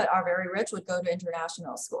study but are very rich would go to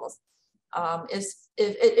international schools.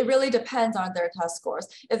 It really depends on their test scores.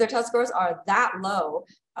 If their test scores are that low,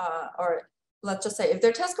 or let's just say if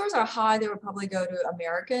their test scores are high, they would probably go to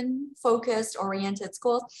American-focused, oriented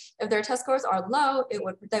schools. If their test scores are low,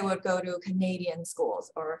 they would go to Canadian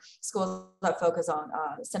schools, or schools that focus on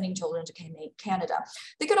sending children to Canada.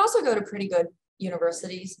 They could also go to pretty good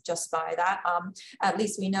universities just by that. At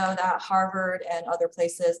least we know that Harvard and other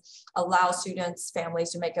places allow students'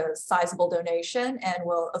 families to make a sizable donation and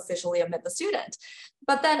will officially admit the student.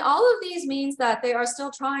 But then all of these means that they are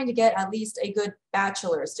still trying to get at least a good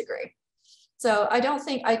bachelor's degree. So I don't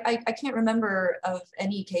think, I can't remember of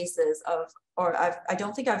any cases of, or I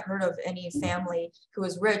don't think I've heard of any family who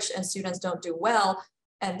is rich and students don't do well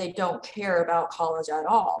and they don't care about college at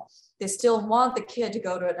all. They still want the kid to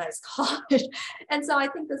go to a nice college. And so I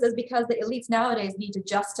think this is because the elites nowadays need to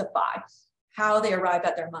justify how they arrive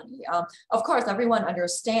at their money. Of course, everyone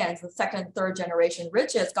understands the second, third generation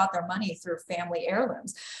riches got their money through family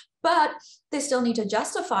heirlooms, but they still need to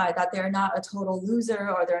justify that they're not a total loser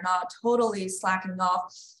or they're not totally slacking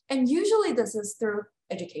off. And usually this is through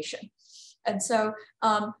education. And so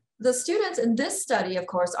the students in this study, of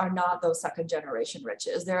course, are not those second generation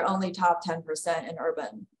riches. They're only top 10% in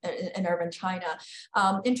urban China.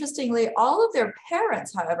 Interestingly, all of their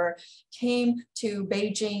parents, however, came to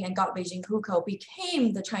Beijing and got Beijing hukou,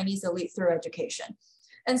 became the Chinese elite through education.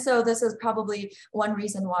 And so this is probably one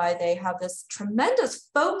reason why they have this tremendous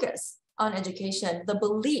focus on education, the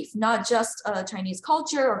belief, not just Chinese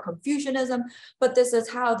culture or Confucianism, but this is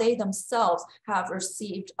how they themselves have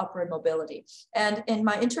received upward mobility. And in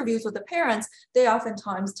my interviews with the parents, they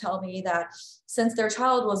oftentimes tell me that since their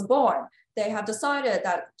child was born, they have decided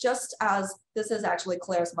that just as, this is actually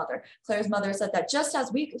Claire's mother said that just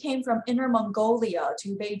as we came from Inner Mongolia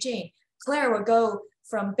to Beijing, Claire would go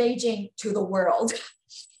from Beijing to the world.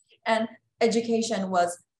 And education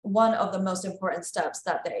was one of the most important steps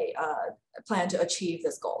that they plan to achieve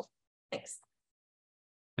this goal. Thanks.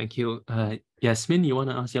 Thank you. Yasmin, you want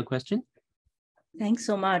to ask your question? Thanks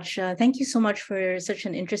so much. Thank you so much for such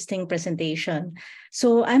an interesting presentation.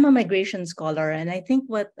 So I'm a migration scholar, and I think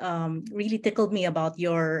what really tickled me about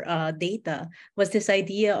your data was this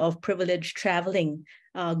idea of privileged traveling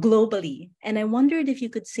globally. And I wondered if you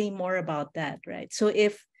could say more about that, right? So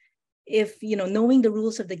if you know, knowing the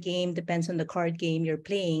rules of the game depends on the card game you're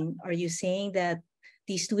playing, are you saying that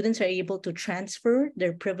these students are able to transfer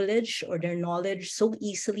their privilege or their knowledge so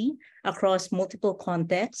easily across multiple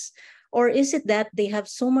contexts? Or is it that they have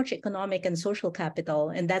so much economic and social capital,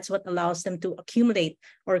 and that's what allows them to accumulate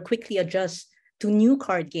or quickly adjust to new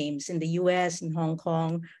card games in the US, in Hong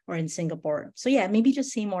Kong, or in Singapore? So yeah, maybe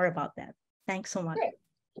just say more about that. Thanks so much. Great.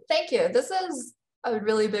 Thank you. This is a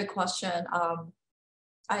really big question.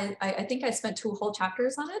 I think I spent 2 whole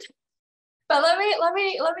chapters on it. But let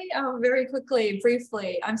me very quickly,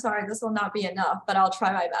 briefly, I'm sorry, this will not be enough, but I'll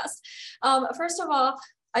try my best. First of all,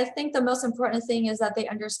 I think the most important thing is that they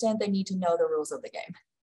understand they need to know the rules of the game.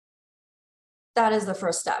 That is the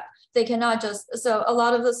first step. They cannot just, so a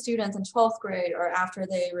lot of the students in 12th grade or after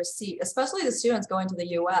they receive, especially the students going to the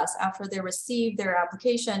US, after they receive their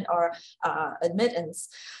application or admittance,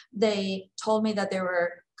 they told me that they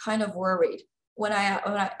were kind of worried. When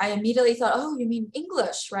I immediately thought, oh, you mean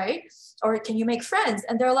English, right? Or can you make friends?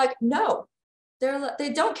 And they're like, no,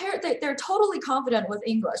 they don't care. They're totally confident with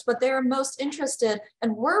English, but they're most interested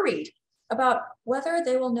and worried about whether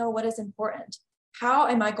they will know what is important. How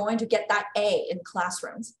am I going to get that A in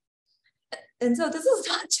classrooms? And so this is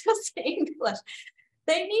not just English.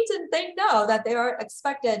 They know that they are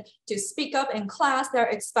expected to speak up in class. They're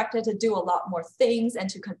expected to do a lot more things and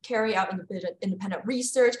to carry out independent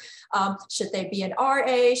research. Should they be an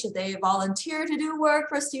RA? Should they volunteer to do work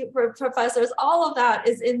for professors? All of that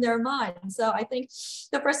is in their mind. So I think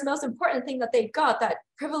the first most important thing that they got, that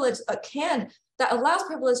privilege that allows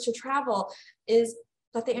privilege to travel, is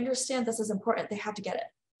that they understand this is important. They have to get it.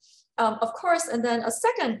 Of course, and then a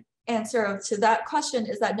second answer to that question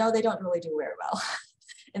is that no, they don't really do very well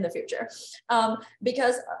in the future.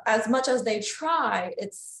 Because as much as they try,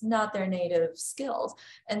 it's not their native skills.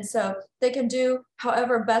 And so they can do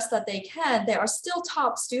however best that they can. They are still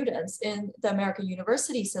top students in the American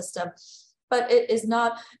university system, but it is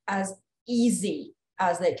not as easy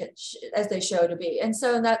as they show to be. And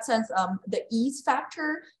so in that sense, the ease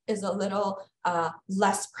factor is a little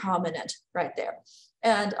less prominent right there.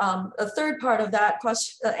 And a third part of that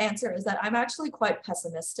answer is that I'm actually quite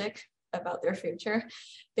pessimistic about their future,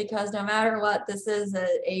 because no matter what, this is an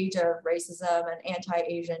age of racism and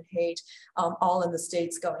anti-Asian hate, all in the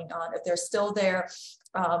States going on. If they're still there,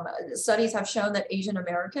 studies have shown that Asian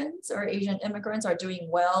Americans or Asian immigrants are doing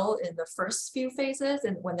well in the first few phases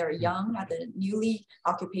and when they're young at the newly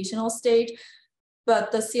occupational stage,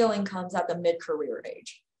 but the ceiling comes at the mid-career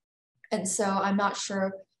age. And so I'm not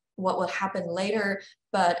sure what will happen later,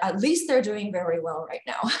 but at least they're doing very well right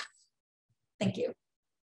now. Thank you.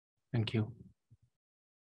 Thank you.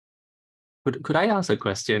 Could I ask a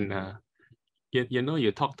question? You know,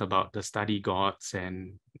 you talked about the study gods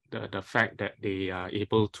and the fact that they are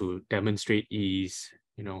able to demonstrate ease,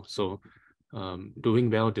 you know, so doing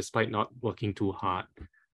well despite not working too hard.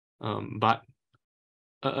 But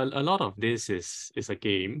a lot of this is a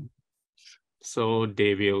game. So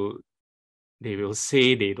they will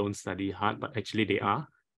say they don't study hard, but actually they are.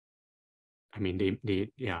 I mean,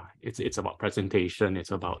 yeah, it's about presentation.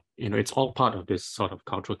 It's about, you know, it's all part of this sort of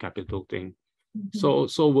cultural capital thing. Mm-hmm.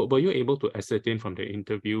 So were you able to ascertain from the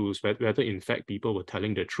interviews whether in fact people were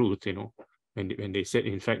telling the truth, you know, when they said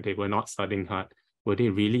in fact they were not studying hard? Were they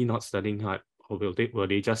really not studying hard, or were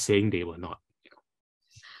they just saying they were not?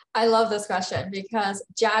 I love this question because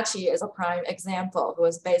Jiaqi is a prime example who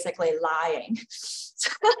is basically lying.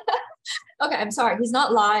 Okay, I'm sorry, he's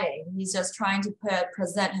not lying. He's just trying to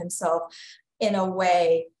present himself in a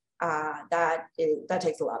way that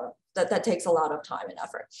takes a lot of time and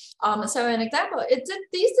effort. So an example,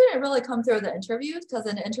 these didn't really come through the interviews, because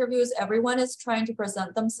in interviews, everyone is trying to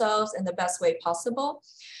present themselves in the best way possible.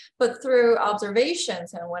 But through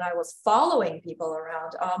observations and when I was following people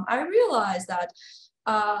around, I realized that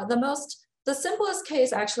the simplest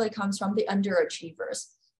case actually comes from the underachievers.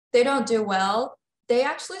 They don't do well. They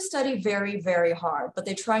actually study very, very hard, but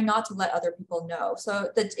they try not to let other people know. So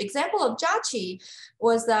the example of Jiaqi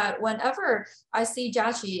was that whenever I see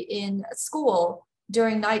Jiaqi in school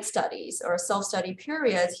during night studies or self-study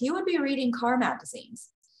periods, he would be reading car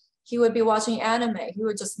magazines. He would be watching anime. He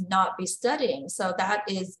would just not be studying. So that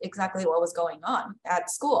is exactly what was going on at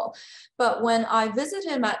school. But when I visit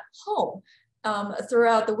him at home,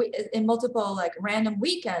 throughout the week, in multiple like random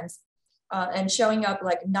weekends, and showing up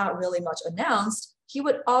like not really much announced, he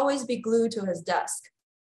would always be glued to his desk.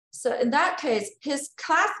 So in that case, his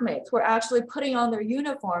classmates were actually putting on their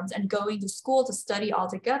uniforms and going to school to study all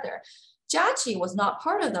together. Jiaqi was not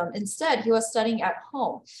part of them. Instead, he was studying at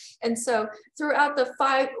home. And so throughout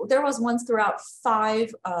there was once throughout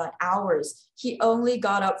 5 hours, he only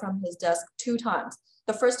got up from his desk 2 times.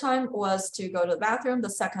 The first time was to go to the bathroom. The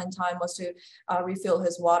second time was to refill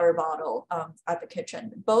his water bottle at the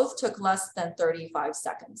kitchen. Both took less than 35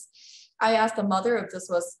 seconds. I asked the mother if this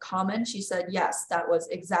was common. She said, yes, that was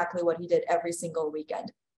exactly what he did every single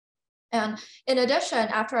weekend. And in addition,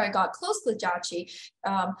 after I got close to Jiaqi,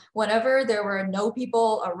 whenever there were no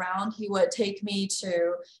people around, he would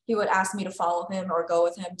ask me to follow him or go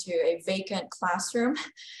with him to a vacant classroom.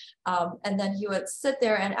 And then he would sit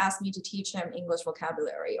there and ask me to teach him English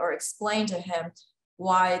vocabulary or explain to him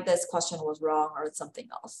why this question was wrong or something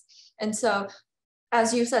else. And so,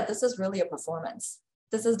 as you said, this is really a performance.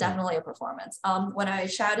 This is definitely a performance. When I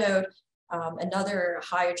shadowed another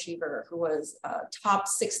high achiever who was top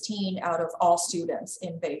 16 out of all students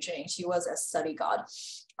in Beijing, she was a study god.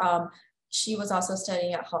 She was also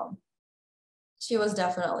studying at home. She was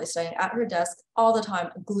definitely studying at her desk all the time,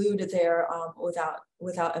 glued there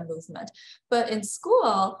without a movement. But in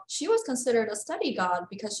school, she was considered a study god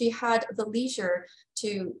because she had the leisure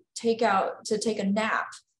to take a nap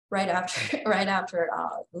right after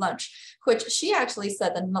lunch, which she actually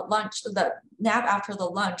said the nap after the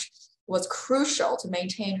lunch was crucial to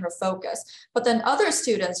maintain her focus. But then other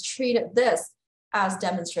students treated this as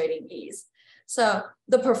demonstrating ease. So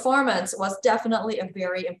the performance was definitely a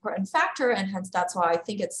very important factor, and hence that's why I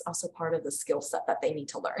think it's also part of the skill set that they need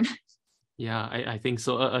to learn. Yeah, I think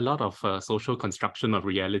so. A lot of social construction of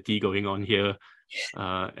reality going on here,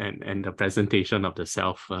 and the presentation of the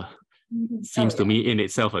self seems to me in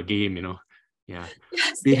itself a game, you know. Yeah.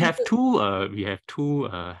 Yes, we have two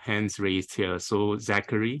hands raised here. So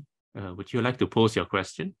Zachary, would you like to pose your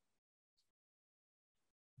question?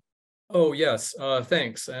 Oh, yes,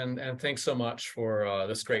 thanks. And thanks so much for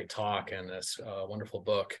this great talk and this wonderful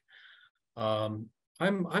book.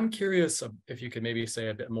 I'm curious if you could maybe say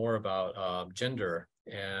a bit more about gender.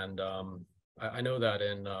 And I know that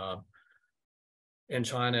in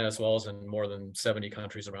China, as well as in more than 70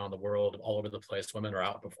 countries around the world, all over the place, women are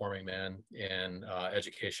outperforming men in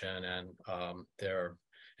education, and they're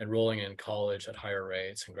enrolling in college at higher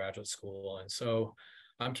rates and graduate school. And so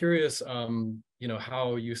I'm curious, you know,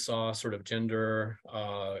 how you saw sort of gender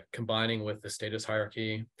combining with the status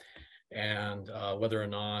hierarchy, and whether or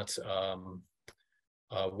not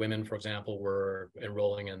women, for example, were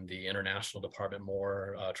enrolling in the international department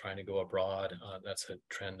more, trying to go abroad. That's a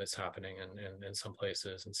trend that's happening in some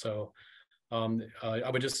places. And so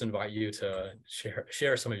I would just invite you to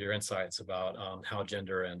share some of your insights about how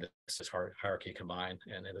gender and this hierarchy combine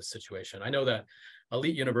in this situation. I know that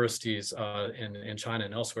elite universities in China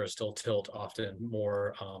and elsewhere still tilt often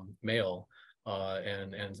more male,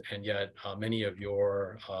 and yet many of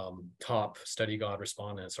your top study god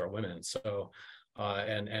respondents are women. So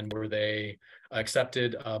and were they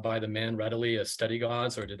accepted by the men readily as study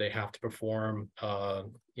gods, or did they have to perform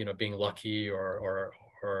you know, being lucky or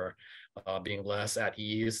being less at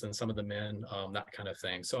ease than some of the men, that kind of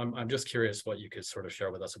thing? So I'm just curious what you could sort of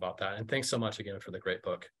share with us about that. And thanks so much again for the great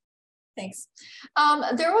book. Thanks.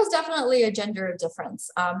 There was definitely a gender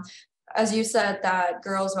difference. As you said, that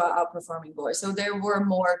girls were outperforming boys. So there were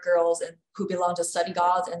more girls who belonged to study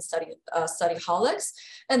gods and studyholics,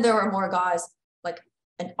 and there were more guys, like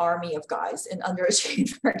an army of guys in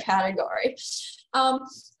underachiever category.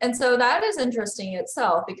 And so that is interesting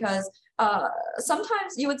itself, because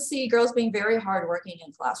sometimes you would see girls being very hardworking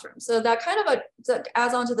in classrooms. So that kind of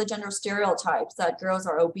adds on to the gender stereotypes that girls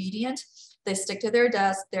are obedient, they stick to their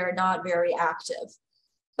desk, they're not very active.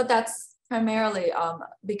 But that's primarily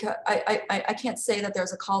because I can't say that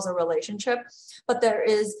there's a causal relationship, but there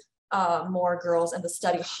is more girls in the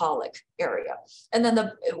studyholic area. And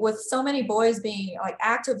then with so many boys being like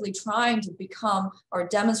actively trying to become or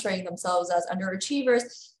demonstrating themselves as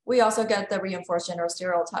underachievers, we also get the reinforced gender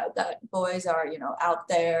stereotype that boys are, you know, out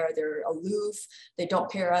there, they're aloof, they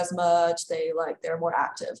don't care as much, they're more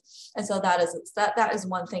active. And so that is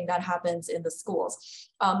one thing that happens in the schools.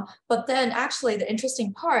 But then actually the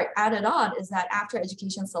interesting part added on is that after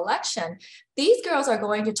education selection, these girls are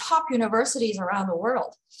going to top universities around the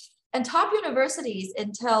world. And top universities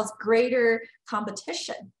entails greater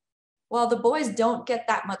competition. Well, the boys don't get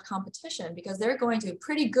that much competition because they're going to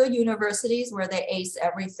pretty good universities where they ace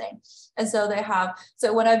everything. And so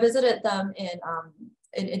so when I visited them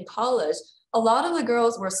in college, a lot of the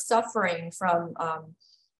girls were suffering from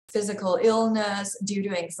physical illness due to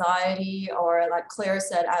anxiety, or like Claire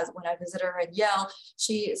said, as when I visited her at Yale,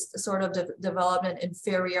 she sort of developed an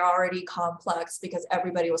inferiority complex because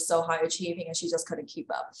everybody was so high achieving and she just couldn't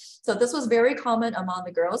keep up. So this was very common among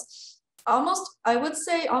the girls. I would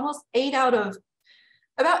say about 80%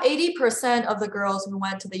 of the girls who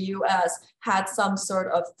went to the US had some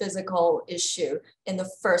sort of physical issue in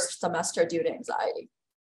the first semester due to anxiety.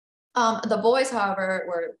 The boys, however,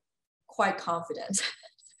 were quite confident.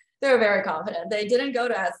 They were very confident. They didn't go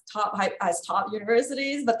to as top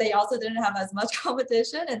universities, but they also didn't have as much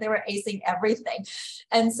competition, and they were acing everything.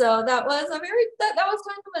 And so that was that was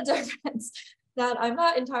kind of a difference that I'm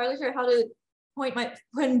not entirely sure how to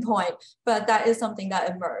pinpoint, but that is something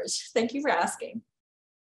that emerged. Thank you for asking.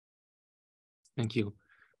 Thank you.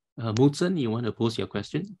 Mutsun, you want to pose your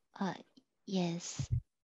question? Yes.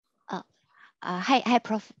 Hi,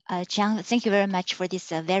 Prof. Chiang. Thank you very much for this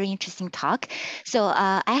very interesting talk. So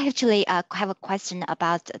I actually have a question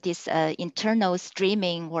about this internal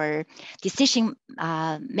streaming or decision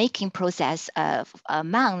making process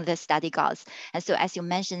among the study guides. And so as you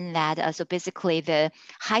mentioned that, so basically the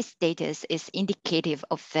high status is indicative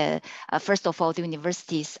of the, first of all, the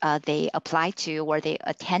universities they apply to or they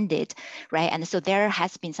attended, right? And so there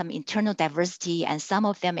has been some internal diversity, and some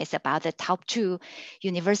of them is about the top 2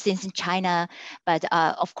 universities in China. But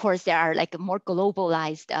of course, there are like more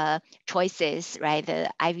globalized choices, right? The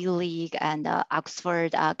Ivy League and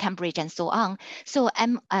Oxford, Cambridge, and so on. So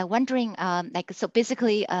I'm wondering, like, so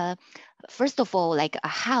basically, first of all, like,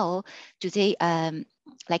 how do they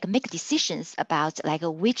like make decisions about like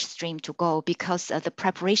which stream to go, because the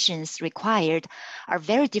preparations required are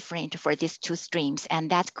very different for these 2 streams,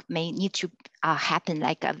 and that may need to happen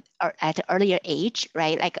like at an earlier age,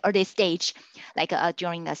 right? Like early stage, like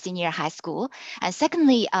during a senior high school. And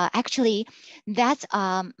secondly, actually, that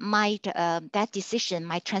that decision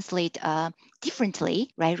might translate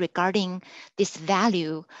differently, right, regarding this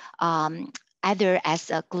value, either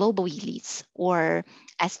as global elites or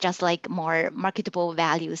as just like more marketable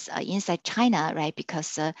values inside China, right?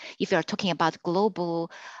 Because if you're talking about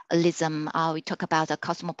globalism, we talk about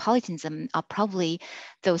cosmopolitanism, probably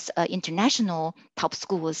those international top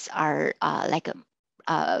schools are like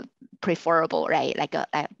preferable, right? Like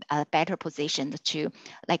a better position to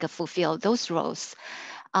like fulfill those roles.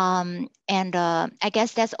 And I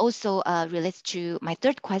guess that's also relates to my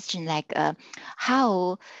third question, like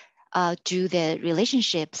how do the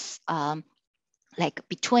relationships like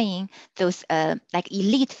between those like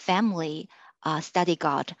elite family study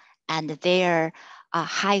guide and their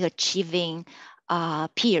high achieving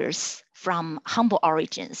peers from humble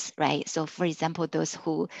origins, right? So for example, those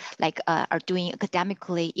who like are doing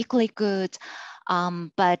academically equally good,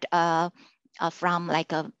 but from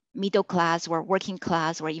like a middle class or working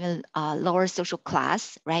class or even lower social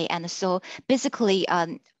class, right? And so basically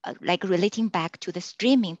like relating back to the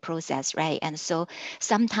streaming process, right? And so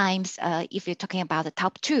sometimes if you're talking about the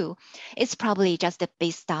top 2, it's probably just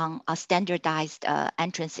based on a standardized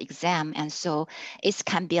entrance exam. And so it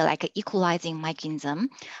can be like an equalizing mechanism.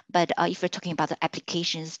 But if you're talking about the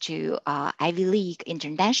applications to Ivy League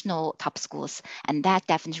international top schools, and that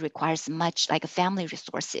definitely requires much like family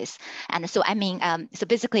resources. And so, I mean, so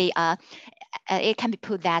basically, it can be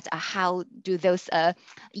put that how do those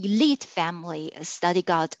elite family study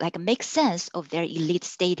guides like make sense of their elite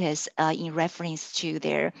status in reference to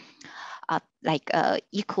their like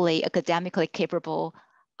equally academically capable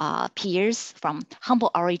peers from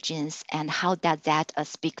humble origins, and how does that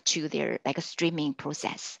speak to their like a streaming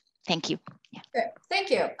process? Thank you. Yeah. Great. Thank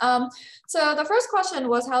you. So the first question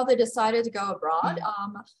was how they decided to go abroad.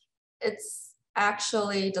 It's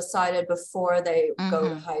actually decided before they go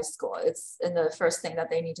to high school. It's in the first thing that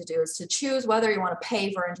they need to do is to choose whether you want to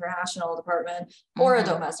pay for international department or a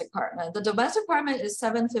domestic department. The domestic department is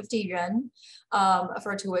 750 yuan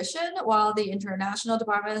for tuition, while the international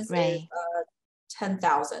department is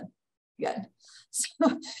 10,000 yuan.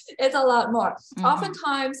 So it's a lot more.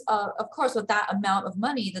 Oftentimes, of course, with that amount of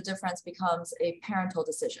money, the difference becomes a parental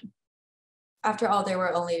decision. After all, they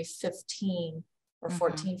were only 15 or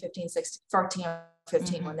 14, 15, 16, 14 or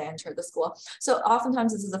 15 when they entered the school. So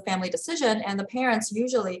oftentimes this is a family decision, and the parents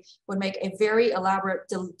usually would make a very elaborate,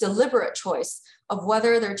 deliberate choice of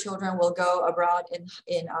whether their children will go abroad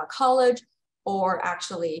in college, or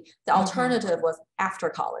actually the alternative was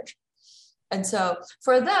after college. And so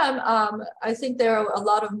for them, I think there are a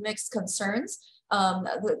lot of mixed concerns.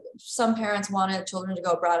 Some parents wanted children to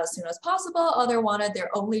go abroad as soon as possible. Others wanted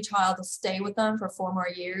their only child to stay with them for 4 more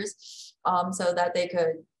years so that they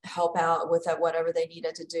could help out with whatever they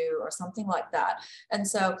needed to do or something like that. And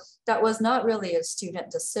so that was not really a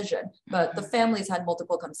student decision, but the families had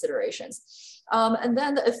multiple considerations. And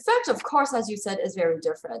then the effect, of course, as you said, is very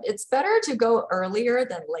different. It's better to go earlier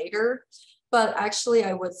than later. But actually,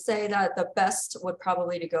 I would say that the best would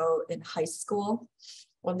probably to go in high school,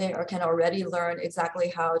 when they can already learn exactly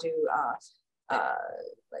how to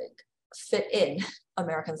like fit in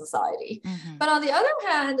American society. But on the other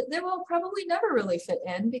hand, they will probably never really fit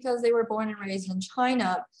in because they were born and raised in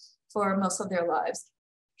China for most of their lives.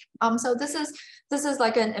 So this is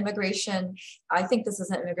like an immigration, I think this is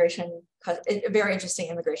an immigration, a very interesting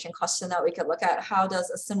immigration question that we could look at. How does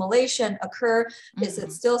assimilation occur? Is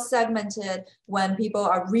it still segmented when people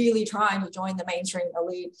are really trying to join the mainstream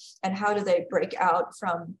elite? And how do they break out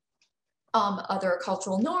from other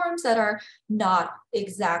cultural norms that are not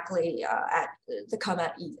exactly come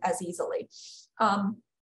at as easily?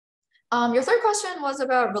 Your third question was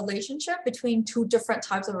about relationship between two different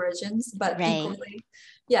types of origins, but equally.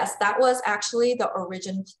 Yes, that was actually the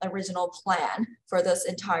original plan for this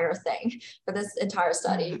entire thing, for this entire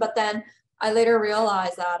study. But then I later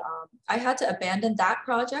realized that I had to abandon that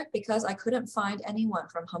project because I couldn't find anyone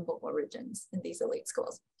from humble origins in these elite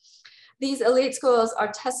schools. These elite schools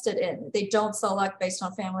are tested in, they don't select based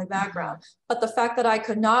on family background, but the fact that I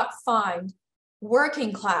could not find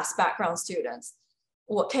working class background students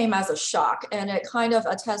what came as a shock, and it kind of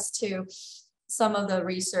attests to some of the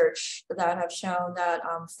research that have shown that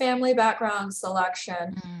family background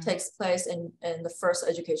selection takes place in the first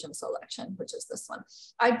education selection, which is this one.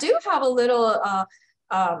 I do have a little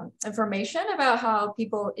information about how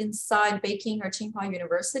people inside Beijing or Tsinghua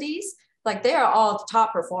universities, like they are all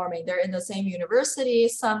top performing. They're in the same university.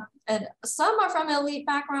 Some are from elite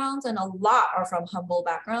backgrounds and a lot are from humble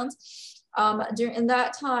backgrounds. During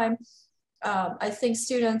that time, I think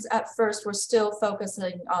students at first were still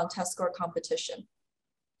focusing on test score competition.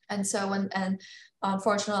 And so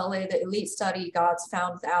unfortunately, the elite study gods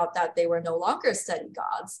found out that they were no longer study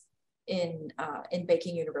gods in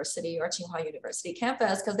Beijing University or Tsinghua University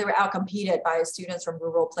campus because they were outcompeted by students from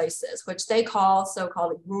rural places, which they call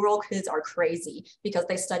so-called rural kids are crazy because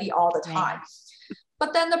they study all the time.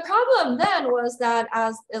 But then the problem then was that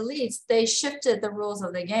as elites, they shifted the rules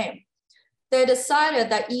of the game. They decided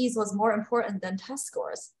that ease was more important than test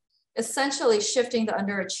scores, essentially shifting the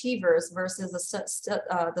underachievers versus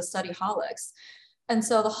the studyholics. And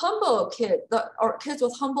so the humble kid, or kids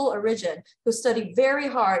with humble origin who study very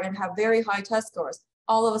hard and have very high test scores,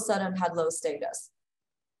 all of a sudden had low status.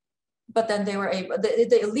 But then they were able,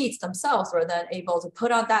 the elites themselves were then able to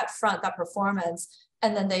put on that front, that performance,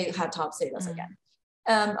 and then they had top status again.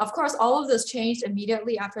 Of course, all of this changed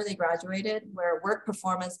immediately after they graduated, where work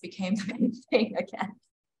performance became the main thing again.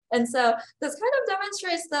 And so this kind of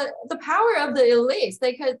demonstrates the power of the elites.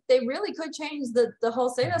 They really could change the whole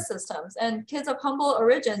status systems. And kids of humble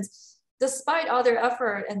origins, despite all their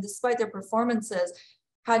effort and despite their performances,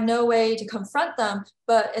 had no way to confront them,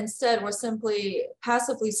 but instead were simply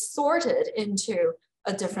passively sorted into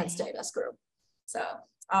a different status group. So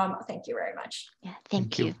thank you very much. Yeah,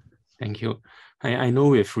 thank you. Thank you. I know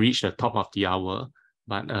we've reached the top of the hour,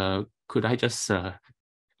 but could I just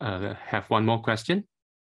have one more question?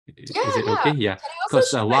 Is it okay? Yeah,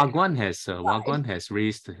 because Wagwan has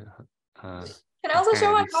raised. Can I also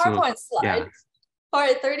show my PowerPoint slide for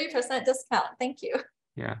a 30% discount? Thank you.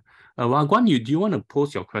 Yeah, Wagwan, do you want to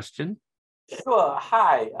pose your question? Sure.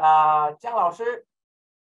 Hi, Jiang Lao Shi.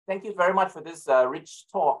 Thank you very much for this rich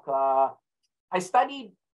talk. I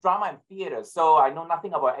studied drama and theater, so I know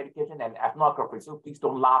nothing about education and ethnography, so please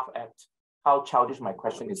don't laugh at how childish my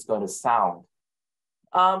question is going to sound.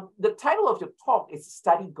 The title of your talk is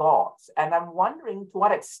Study Gods, and I'm wondering to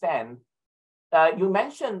what extent you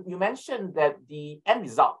mentioned that the end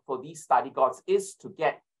result for these study gods is to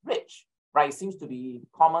get rich, right? It seems to be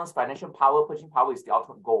commons, financial power, purchasing power is the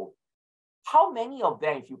ultimate goal. How many of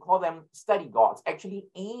them, if you call them study gods, actually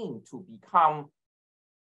aim to become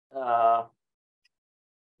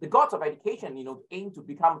the gods of education, aim to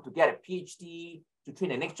get a PhD, to train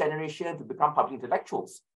the next generation, to become public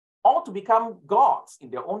intellectuals, or to become gods in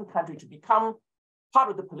their own country, to become part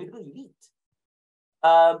of the political elite.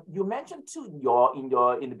 You mentioned too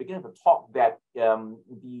in the beginning of the talk that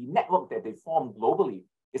the network that they form globally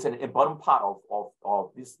is an important part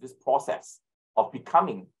of this process of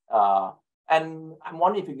becoming. And I'm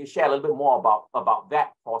wondering if you can share a little bit more about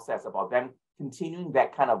that process, about them continuing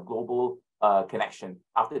that kind of global connection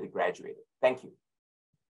after they graduated. Thank you.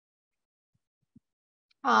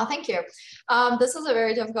 Thank you. This is a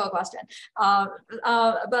very difficult question,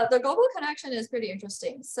 but the global connection is pretty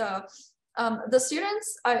interesting. So the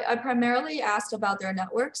students, I primarily asked about their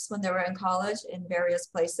networks when they were in college in various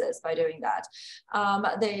places by doing that.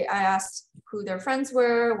 I asked who their friends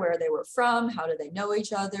were, where they were from, how did they know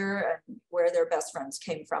each other, and where their best friends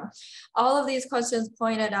came from. All of these questions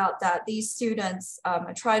pointed out that these students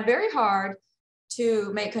tried very hard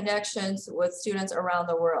to make connections with students around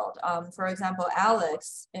the world. For example,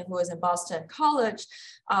 Alex, who was in Boston College,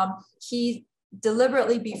 he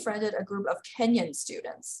deliberately befriended a group of Kenyan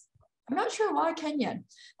students. I'm not sure why Kenyan,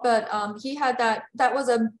 but he had that was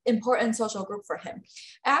an important social group for him.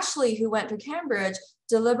 Ashley, who went to Cambridge,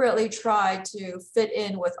 deliberately tried to fit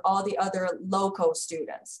in with all the other local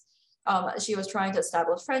students. She was trying to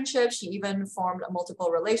establish friendships. She even formed multiple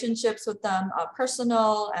relationships with them,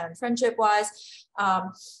 personal and friendship-wise.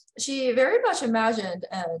 She very much imagined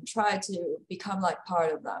and tried to become like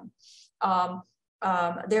part of them.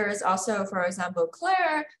 There is also, for example,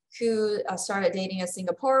 Claire, who started dating a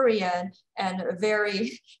Singaporean and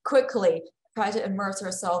very quickly tried to immerse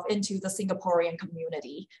herself into the Singaporean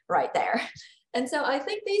community right there. And so I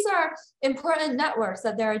think these are important networks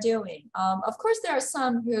that they're doing. Of course, there are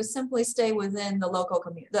some who simply stay within the local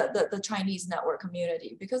community, the Chinese network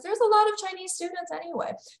community, because there's a lot of Chinese students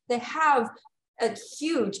anyway. They have a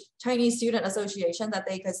huge Chinese student association that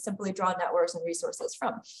they could simply draw networks and resources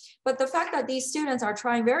from. But the fact that these students are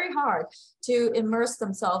trying very hard to immerse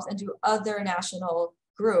themselves into other national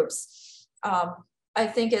groups, I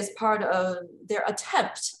think is part of their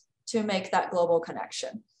attempt to make that global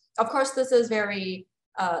connection. Of course, this is very,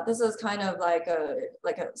 this is kind of like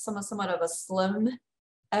somewhat of a slim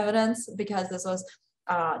evidence, because this was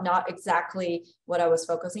not exactly what I was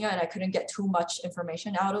focusing on, and I couldn't get too much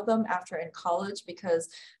information out of them after in college because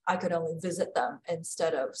I could only visit them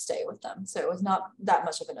instead of stay with them. So it was not that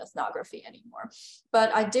much of an ethnography anymore.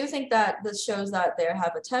 But I do think that this shows that they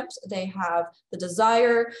have attempts, they have the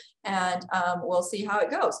desire, and we'll see how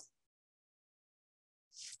it goes.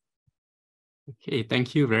 Okay,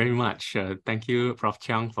 thank you very much. Thank you, Prof.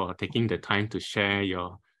 Chiang, for taking the time to share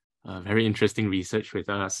your very interesting research with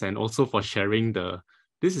us, and also for sharing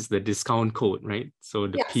this is the discount code, right? So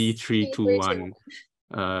the Yes, P321.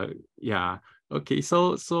 Yeah. Okay.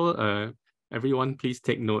 So everyone, please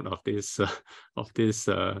take note of this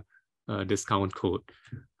discount code.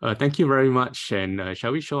 Thank you very much, and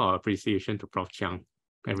shall we show our appreciation to Prof. Chiang?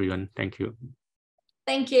 Everyone, thank you.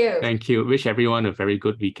 Thank you. Thank you. Wish everyone a very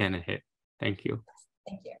good weekend ahead. Thank you.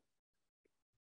 Thank you.